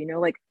go to?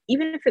 Like,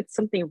 even if it's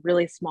something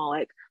really small,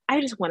 like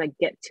I just want to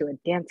get to a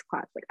dance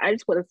class, like I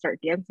just want to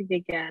start dancing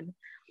again,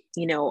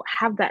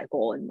 have that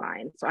goal in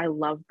mind. So I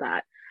love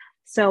that.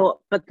 So,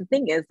 but the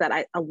thing is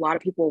that a lot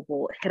of people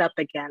will hit up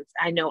against,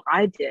 I know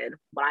I did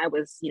when I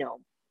was,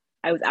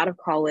 I was out of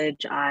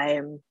college.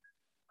 I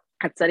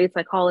had studied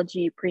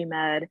psychology,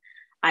 pre-med.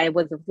 I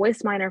was a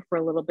voice minor for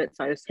a little bit.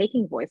 So I was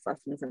taking voice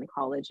lessons in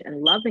college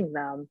and loving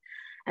them.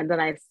 And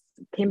then I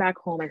came back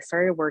home, I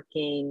started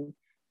working,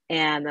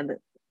 and then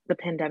the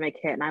pandemic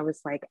hit, and I was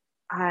like,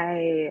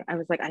 I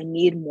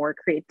need more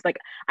creative. Like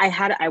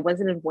I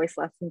wasn't in voice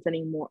lessons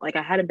anymore. Like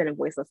I hadn't been in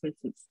voice lessons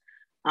since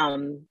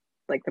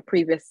like the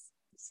previous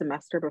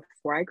semester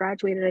before I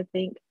graduated, I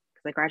think,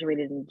 because I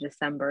graduated in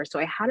December. So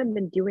I hadn't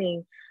been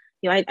doing,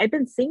 I'd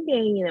been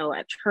singing,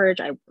 at church.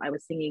 I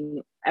was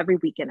singing every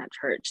weekend at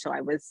church. So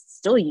I was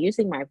still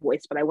using my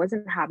voice, but I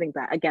wasn't having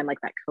that, again,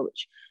 like that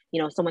coach,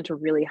 someone to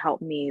really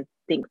help me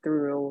think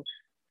through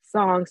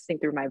songs,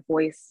 think through my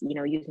voice,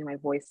 using my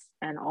voice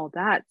and all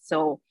that.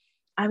 So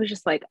I was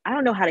just like, I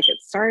don't know how to get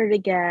started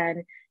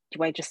again.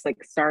 Do I just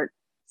like start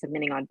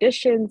submitting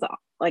auditions?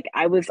 Like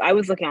I was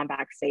looking on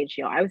Backstage,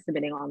 I was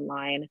submitting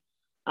online.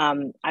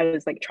 I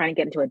was like trying to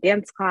get into a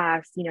dance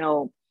class,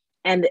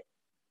 and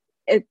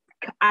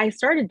I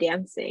started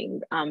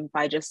dancing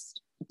by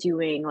just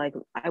doing like,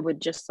 I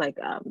would just like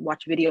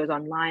watch videos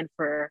online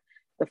for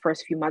the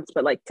first few months,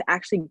 but like to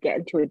actually get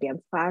into a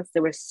dance class,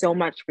 there was so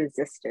much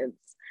resistance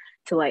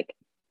to like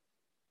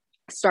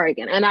start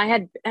again. And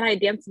I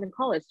danced in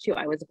college too.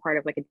 I was a part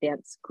of like a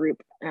dance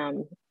group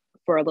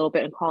for a little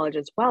bit in college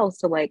as well.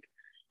 So like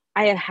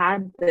I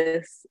had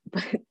this,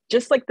 but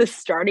just like the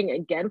starting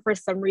again, for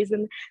some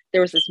reason,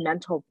 there was this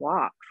mental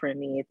block for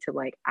me to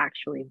like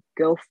actually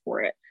go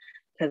for it.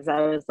 Because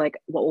I was like,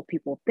 what will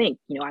people think?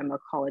 I'm a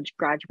college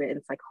graduate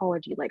in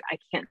psychology. Like, I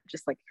can't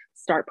just like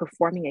start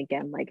performing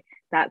again. Like,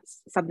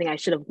 that's something I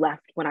should have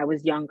left when I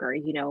was younger.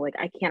 Like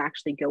I can't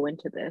actually go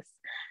into this.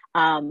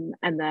 And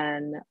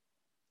then,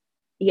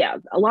 yeah,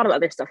 a lot of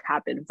other stuff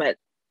happened, but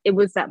it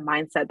was that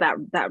mindset,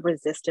 that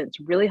resistance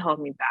really held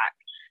me back.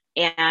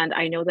 And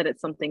I know that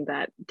it's something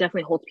that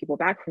definitely holds people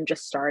back from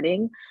just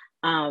starting.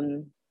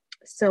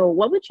 So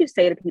what would you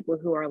say to people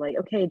who are like,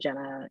 okay,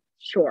 Jenna,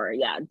 sure,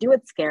 yeah, do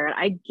it scared.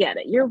 I get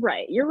it. You're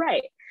right.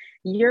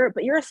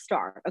 But you're a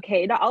star.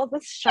 Okay, not all of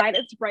us shine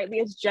as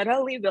brightly as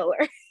Jenna Lee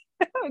Miller.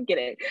 I'm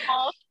kidding.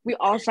 We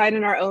all shine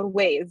in our own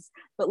ways.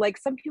 But like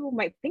some people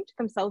might think to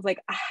themselves, like,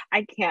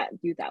 I can't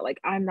do that.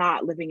 Like, I'm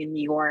not living in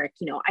New York.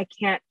 I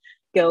can't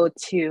go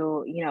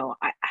to,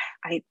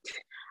 I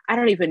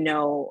don't even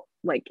know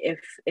like if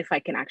I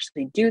can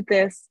actually do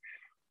this.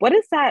 What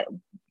is that?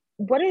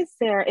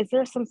 Is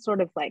there some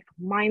sort of like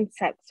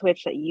mindset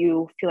switch that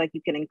you feel like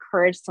you can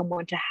encourage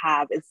someone to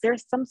have? Is there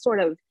some sort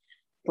of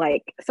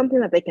like something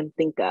that they can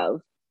think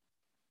of,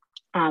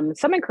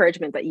 some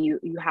encouragement that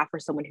you have for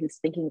someone who's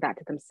thinking that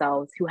to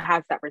themselves, who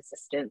has that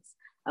resistance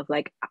of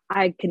like,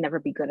 I can never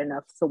be good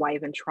enough, so why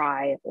even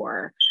try?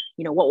 Or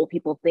what will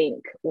people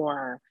think?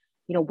 Or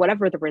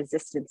whatever the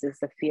resistance is,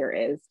 the fear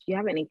is. Do you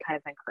have any kind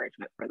of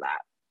encouragement for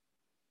that?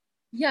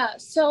 Yeah,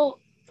 so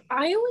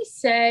I always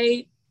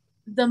say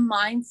the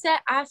mindset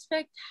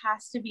aspect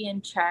has to be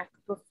in check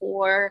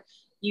before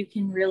you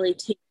can really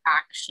take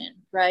action,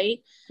 right?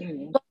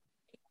 Mm-hmm. But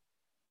it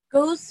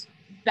goes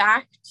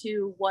back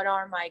to, what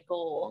are my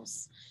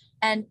goals?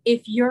 And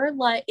if you're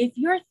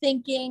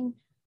thinking,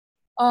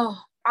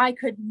 oh, I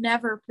could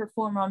never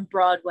perform on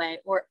Broadway,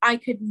 or I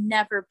could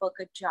never book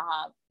a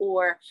job,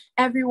 or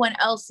everyone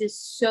else is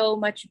so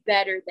much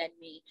better than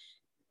me,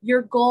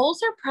 your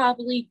goals are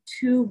probably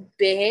too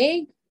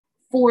big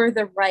for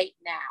the right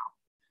now.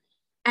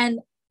 And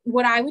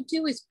what I would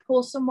do is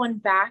pull someone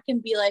back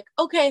and be like,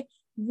 okay,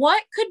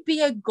 what could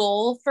be a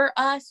goal for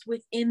us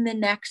within the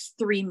next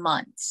 3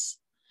 months?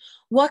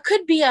 What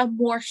could be a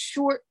more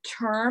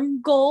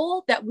short-term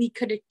goal that we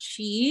could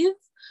achieve?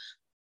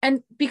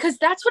 And because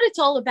that's what it's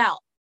all about,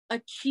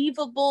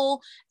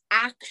 achievable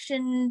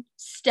action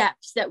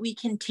steps that we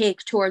can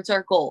take towards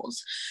our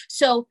goals.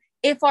 So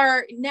if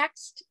our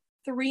next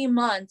 3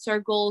 months, our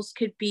goals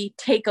could be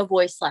take a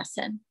voice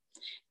lesson,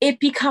 it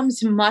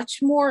becomes much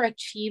more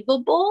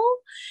achievable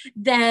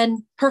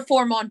than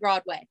perform on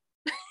Broadway.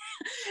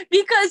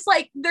 Because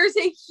like there's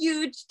a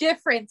huge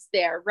difference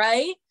there,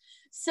 right?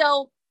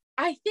 So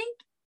I think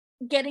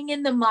getting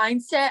in the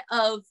mindset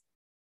of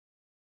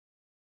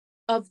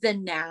the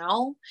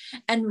now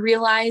and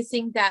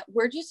realizing that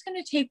we're just going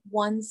to take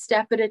one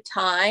step at a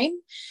time,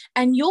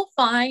 and you'll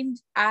find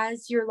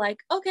as you're like,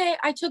 okay,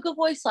 I took a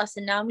voice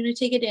lesson, now I'm going to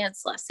take a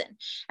dance lesson,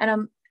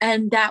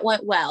 and that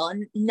went well,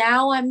 and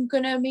now I'm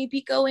going to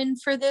maybe go in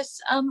for this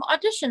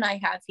audition I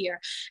have here.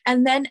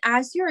 And then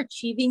as you're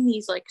achieving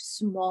these like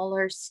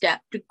smaller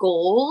stepped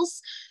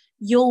goals,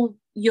 you'll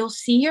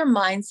see your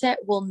mindset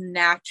will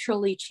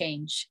naturally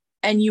change,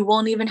 and you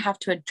won't even have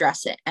to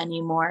address it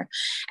anymore.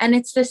 And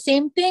it's the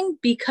same thing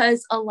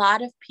because a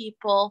lot of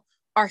people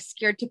are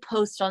scared to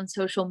post on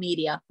social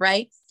media,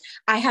 right?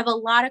 I have a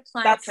lot of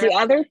clients. That's the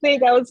other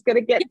thing I was going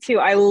to get to.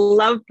 I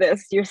love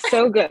this. You're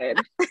so good.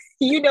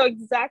 You know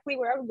exactly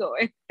where I'm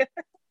going.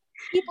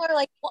 People are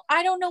like, well,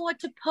 I don't know what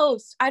to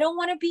post. I don't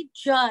want to be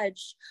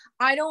judged.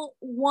 I don't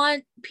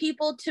want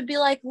people to be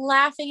like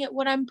laughing at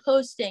what I'm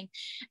posting.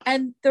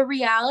 And the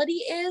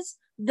reality is,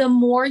 the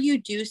more you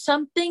do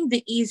something,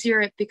 the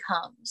easier it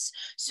becomes.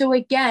 So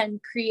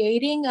again,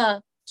 creating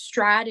a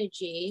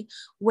strategy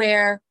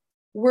where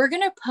we're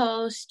going to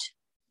post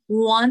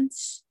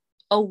once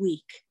a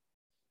week.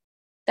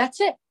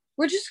 That's it.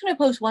 We're just going to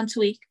post once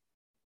a week.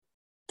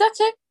 That's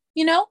it.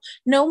 No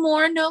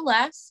more, no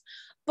less.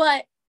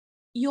 But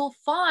you'll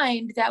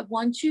find that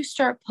once you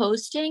start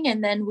posting,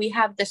 and then we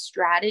have the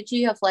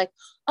strategy of like,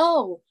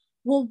 oh,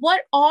 well,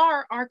 what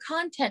are our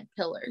content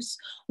pillars?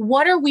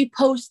 What are we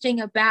posting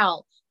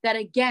about? That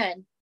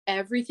again,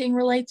 everything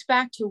relates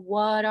back to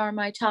what are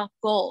my top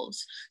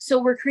goals. So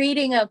we're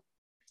creating a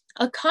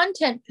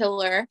content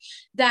pillar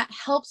that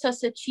helps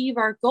us achieve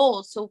our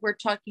goals. So we're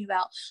talking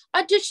about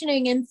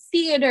auditioning and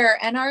theater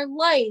and our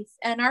life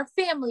and our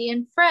family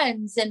and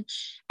friends.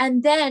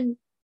 And then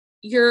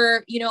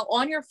you're,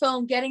 on your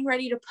phone getting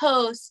ready to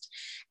post,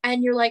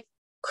 and you're like,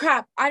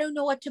 crap, I don't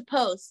know what to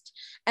post.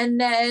 And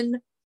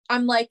then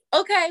I'm like,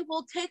 okay,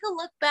 well, take a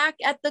look back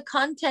at the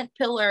content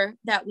pillar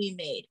that we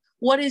made.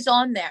 What is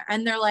on there?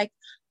 And they're like,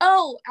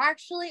 oh,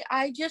 actually,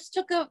 I just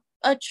took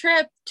a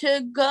trip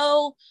to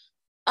go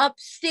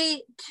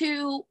upstate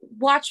to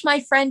watch my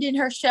friend in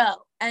her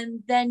show.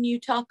 And then you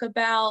talk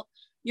about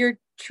your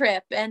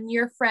trip and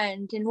your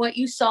friend and what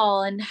you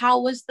saw and how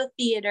was the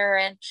theater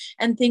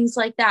and things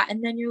like that.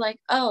 And then you're like,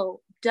 oh,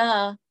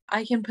 duh,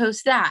 I can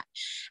post that.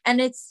 And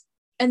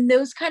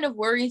those kind of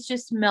worries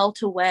just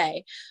melt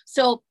away.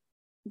 So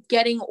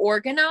getting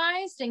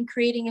organized and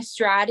creating a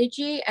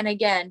strategy, and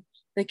again,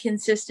 the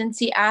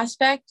consistency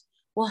aspect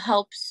will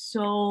help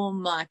so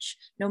much,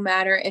 no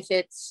matter if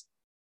it's,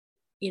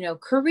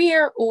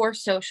 career or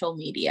social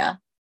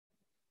media.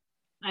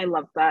 I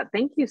love that.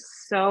 Thank you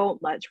so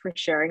much for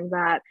sharing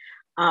that.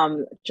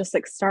 Just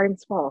like starting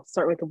small,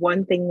 start with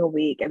one thing a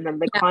week, and then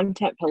the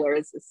content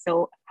pillars is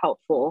so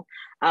helpful.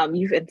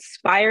 You've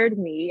inspired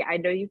me. I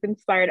know you've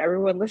inspired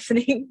everyone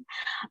listening.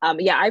 I've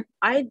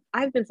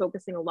been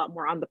focusing a lot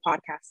more on the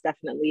podcast,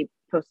 definitely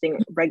posting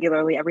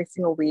regularly every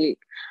single week.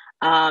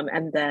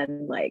 And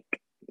then like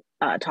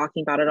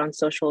talking about it on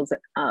socials.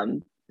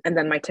 And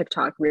then my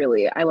TikTok,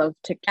 really, I love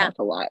TikTok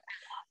a lot.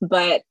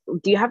 But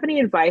do you have any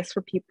advice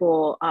for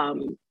people,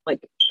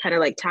 like kind of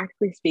like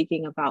tactically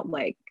speaking about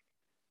like,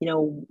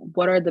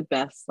 what are the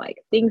best like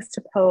things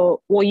to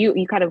post? Well,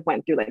 you kind of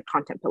went through like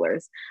content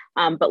pillars,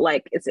 but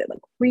like, is it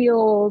like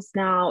reels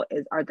now?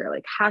 Are there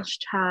like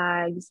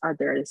hashtags? Are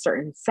there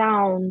certain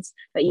sounds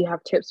that you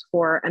have tips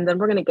for? And then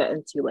we're gonna get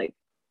into like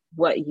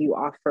what you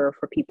offer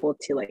for people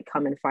to like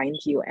come and find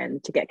you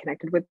and to get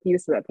connected with you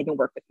so that they can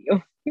work with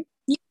you.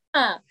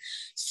 Yeah.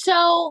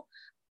 So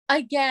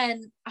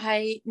again,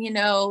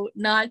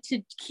 not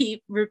to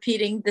keep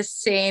repeating the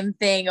same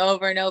thing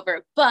over and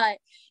over, but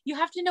you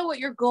have to know what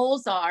your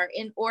goals are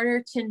in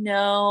order to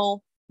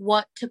know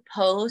what to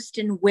post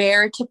and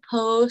where to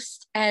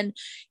post. And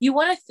you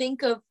want to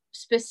think of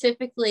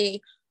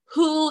specifically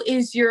who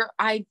is your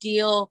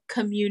ideal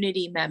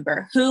community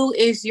member, who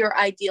is your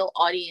ideal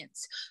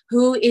audience,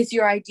 who is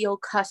your ideal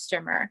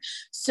customer.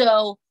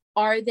 So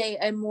Are they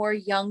a more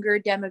younger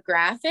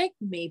demographic?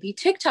 Maybe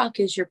TikTok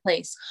is your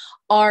place.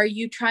 Are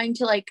you trying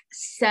to like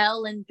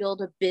sell and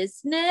build a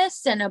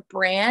business and a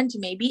brand?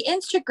 Maybe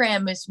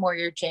Instagram is more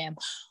your jam.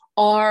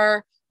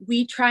 Are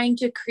we trying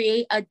to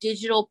create a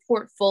digital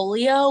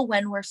portfolio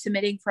when we're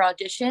submitting for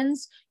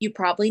auditions? You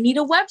probably need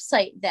a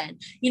website then.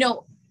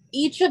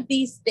 Each of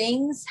these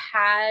things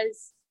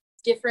has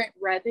different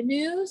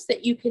revenues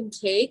that you can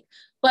take.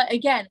 But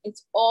again,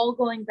 it's all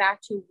going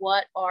back to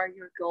what are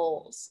your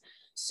goals?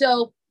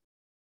 So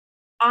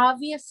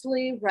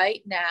obviously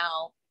right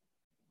now,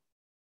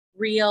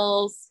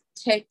 Reels,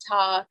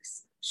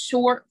 TikToks,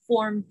 short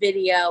form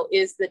video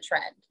is the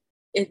trend.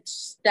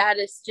 That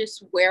is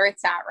just where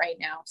it's at right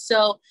now.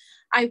 So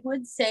I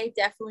would say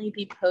definitely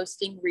be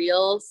posting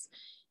Reels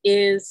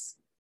is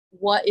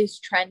what is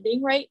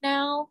trending right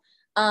now.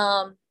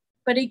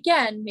 But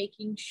again,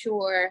 making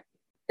sure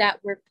that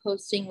we're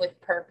posting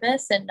with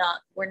purpose and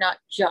we're not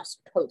just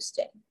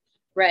posting,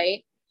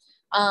 right?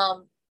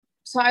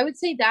 So I would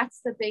say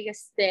that's the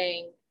biggest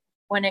thing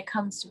when it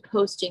comes to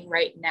posting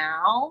right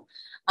now.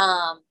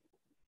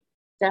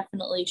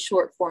 Definitely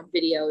short form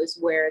video is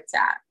where it's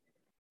at.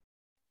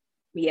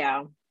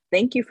 Yeah.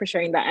 Thank you for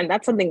sharing that. And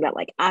that's something that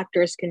like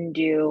actors can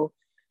do,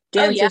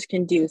 dancers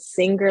can do,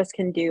 singers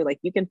can do. Like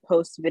you can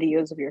post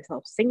videos of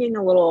yourself singing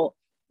a little.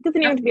 It doesn't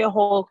even have to be a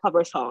whole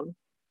cover song.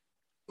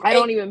 I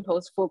don't even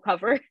post full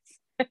covers.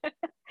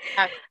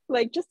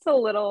 Like just a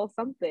little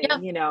something,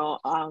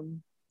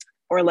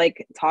 or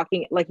like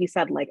talking, like you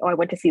said, like, oh, I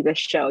went to see this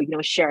show,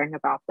 sharing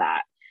about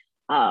that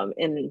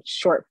in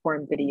short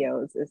form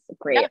videos is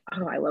great.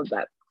 Oh, I love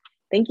that.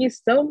 Thank you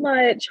so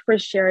much for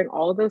sharing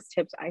all of those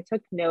tips. I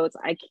took notes.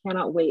 I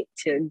cannot wait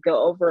to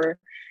go over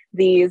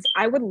these.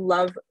 I would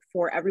love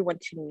for everyone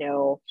to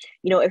know,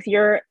 if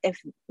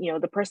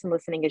the person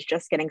listening is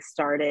just getting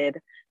started,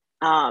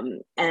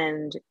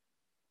 and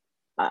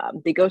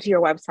they go to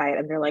your website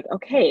and they're like,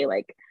 okay,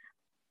 like,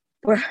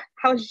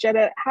 how's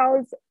Jenna?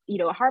 How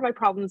are my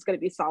problems going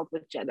to be solved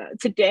with Jenna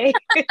today?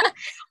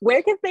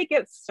 Where can they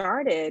get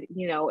started?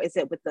 Is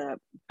it with a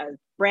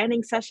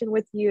branding session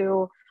with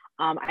you?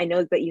 I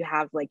know that you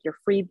have like your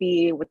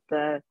freebie with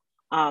the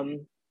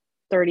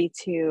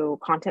 32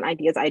 content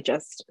ideas. I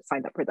just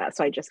signed up for that.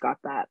 So I just got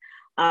that.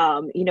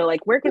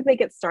 Like where can they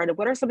get started?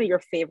 What are some of your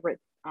favorite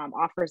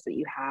offers that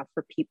you have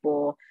for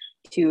people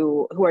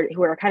who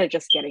are kind of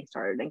just getting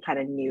started and kind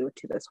of new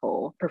to this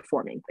whole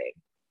performing thing?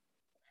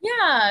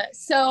 Yeah,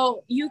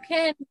 so you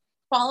can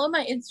follow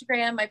my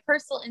Instagram, my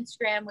personal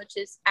Instagram, which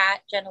is at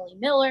Jenna Lee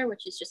Miller,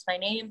 which is just my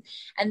name,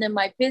 and then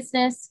my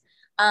business,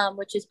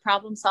 which is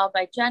Problem Solved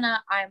by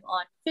Jenna. I'm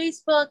on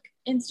Facebook,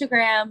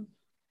 Instagram,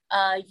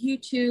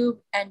 YouTube,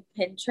 and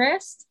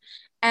Pinterest,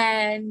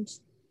 and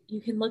you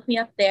can look me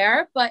up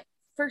there. But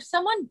for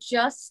someone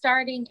just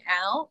starting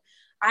out,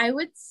 I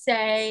would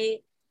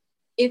say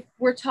if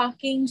we're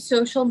talking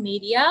social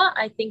media,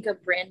 I think a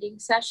branding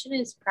session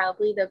is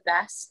probably the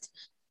best.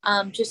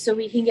 Just so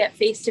we can get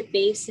face to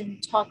face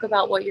and talk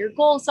about what your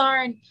goals are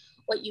and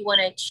what you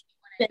want to achieve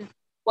and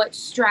what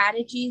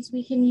strategies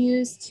we can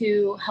use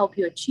to help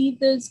you achieve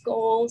those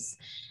goals.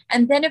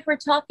 And then if we're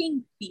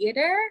talking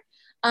theater,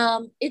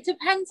 it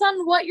depends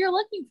on what you're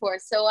looking for.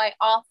 So I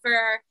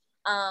offer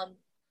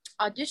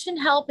audition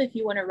help if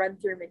you want to run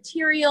through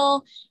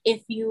material,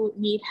 if you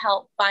need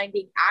help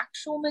finding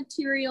actual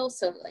material,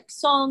 so like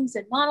songs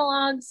and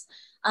monologues.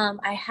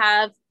 I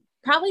have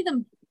probably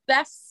the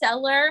best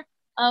seller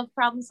of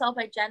Problem Solved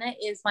by Jenna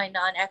is my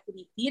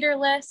non-equity theater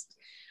list,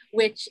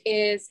 which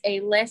is a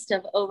list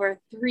of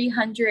over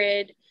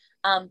 300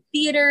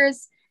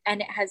 theaters, and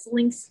it has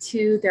links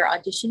to their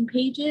audition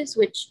pages,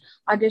 which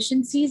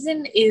audition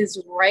season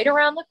is right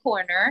around the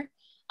corner.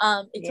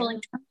 It's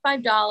only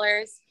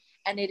 $25,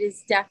 and it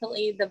is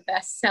definitely the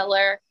best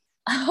seller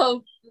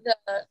of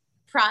the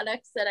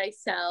products that I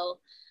sell.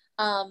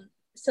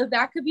 So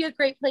that could be a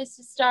great place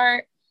to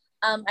start.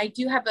 I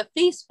do have a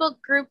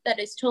Facebook group that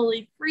is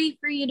totally free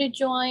for you to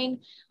join.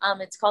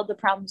 It's called the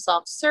Problem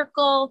Solved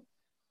Circle.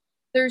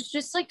 There's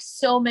just like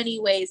so many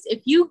ways.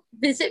 If you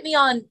visit me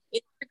on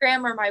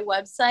Instagram or my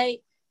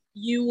website,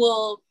 you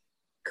will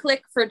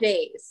click for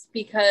days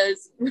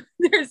because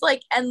there's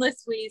like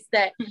endless ways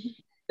that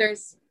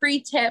there's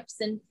free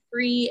tips and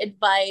free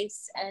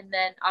advice, and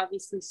then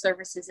obviously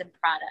services and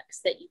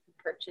products that you can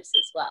purchase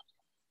as well.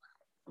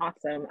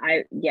 Awesome.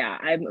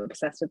 I'm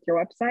obsessed with your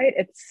website.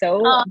 It's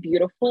so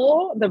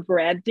beautiful. The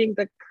branding,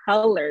 the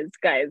colors,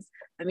 guys.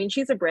 I mean,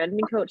 she's a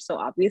branding coach, so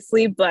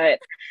obviously, but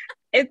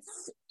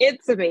it's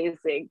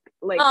amazing.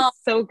 Like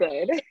it's so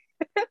good.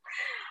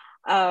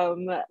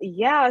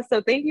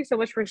 So thank you so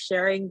much for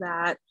sharing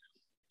that.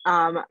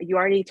 You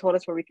already told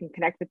us where we can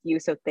connect with you,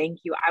 so thank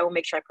you. I will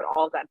make sure I put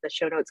all of that in the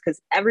show notes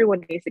because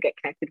everyone needs to get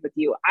connected with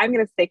you. I'm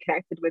going to stay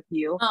connected with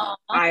you.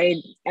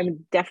 I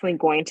am definitely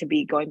going to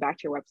be going back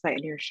to your website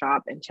and your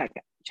shop and check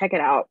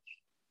it out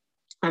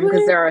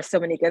because there are so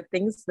many good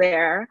things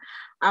there.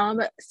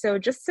 So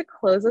just to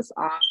close us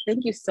off,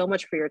 thank you so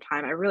much for your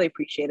time. I really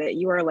appreciate it.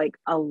 You are like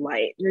a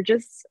light. You're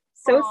just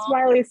so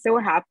smiley, so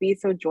happy,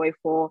 so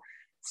joyful,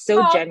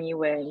 so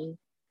genuine.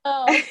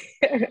 Oh,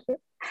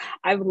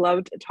 I've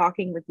loved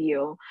talking with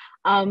you.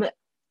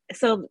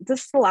 So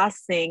this is the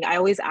last thing I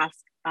always ask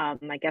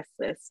my guests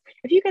this.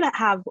 If you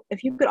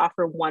could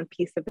offer one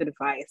piece of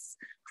advice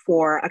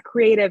for a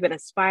creative and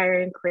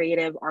aspiring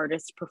creative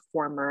artist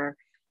performer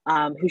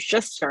who's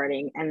just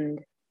starting and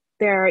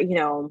they're,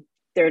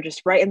 they're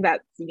just right in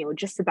that,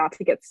 just about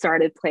to get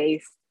started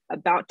place,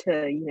 about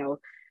to,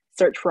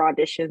 search for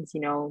auditions,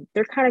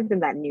 they're kind of in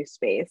that new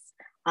space.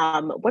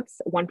 What's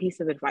one piece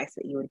of advice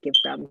that you would give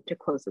them to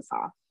close this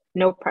off?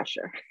 No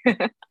pressure.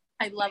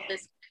 I love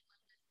this.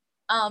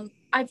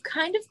 I've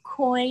kind of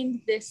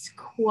coined this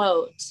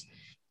quote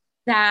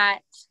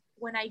that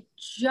when I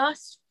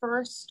just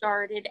first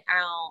started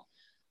out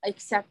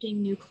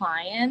accepting new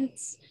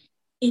clients,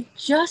 it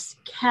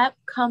just kept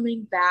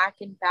coming back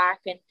and back.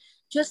 And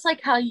just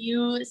like how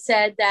you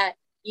said that,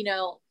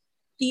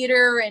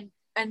 theater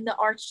and the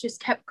arts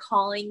just kept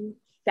calling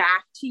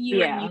back to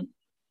you and Yeah. you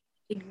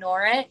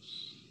ignore it.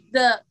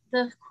 The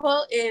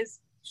quote is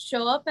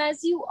show up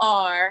as you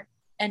are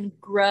and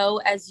grow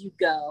as you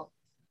go.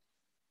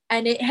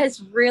 And it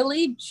has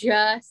really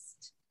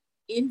just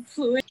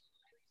influenced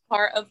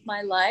part of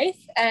my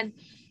life. And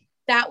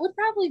that would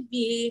probably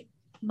be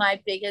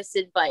my biggest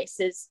advice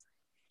is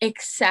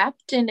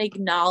accept and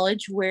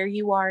acknowledge where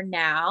you are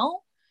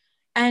now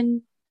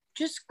and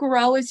just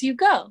grow as you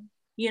go.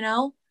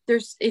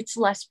 It's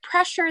less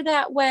pressure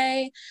that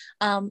way.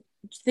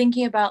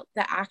 Thinking about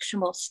the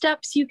actionable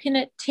steps you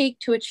can take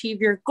to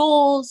achieve your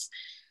goals,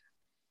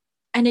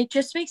 and it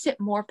just makes it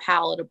more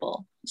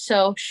palatable.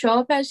 So show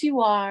up as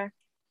you are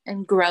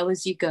and grow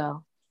as you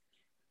go.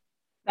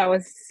 That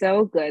was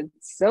so good,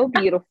 so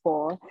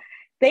beautiful.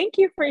 Thank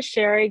you for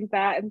sharing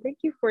that, and thank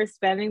you for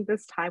spending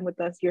this time with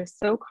us. You're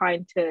so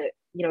kind to,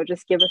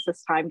 just give us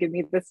this time, give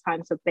me this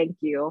time. So thank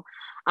you.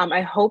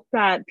 I hope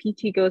that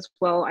PT goes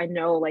well. I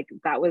know like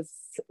that was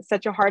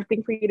such a hard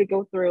thing for you to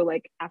go through,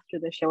 like after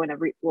the show and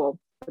with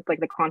like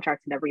the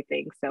contract and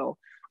everything. So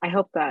I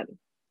hope that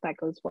that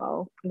goes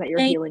well and that you're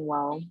healing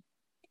well.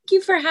 Thank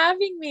you for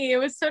having me. It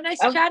was so nice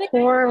chatting. Of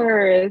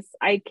course.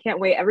 I can't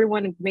wait.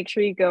 Everyone, make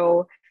sure you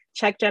go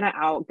check Jenna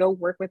out. Go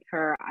work with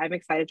her. I'm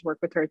excited to work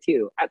with her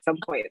too at some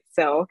point.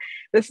 So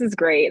this is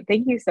great.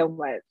 Thank you so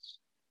much.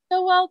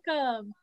 You're welcome.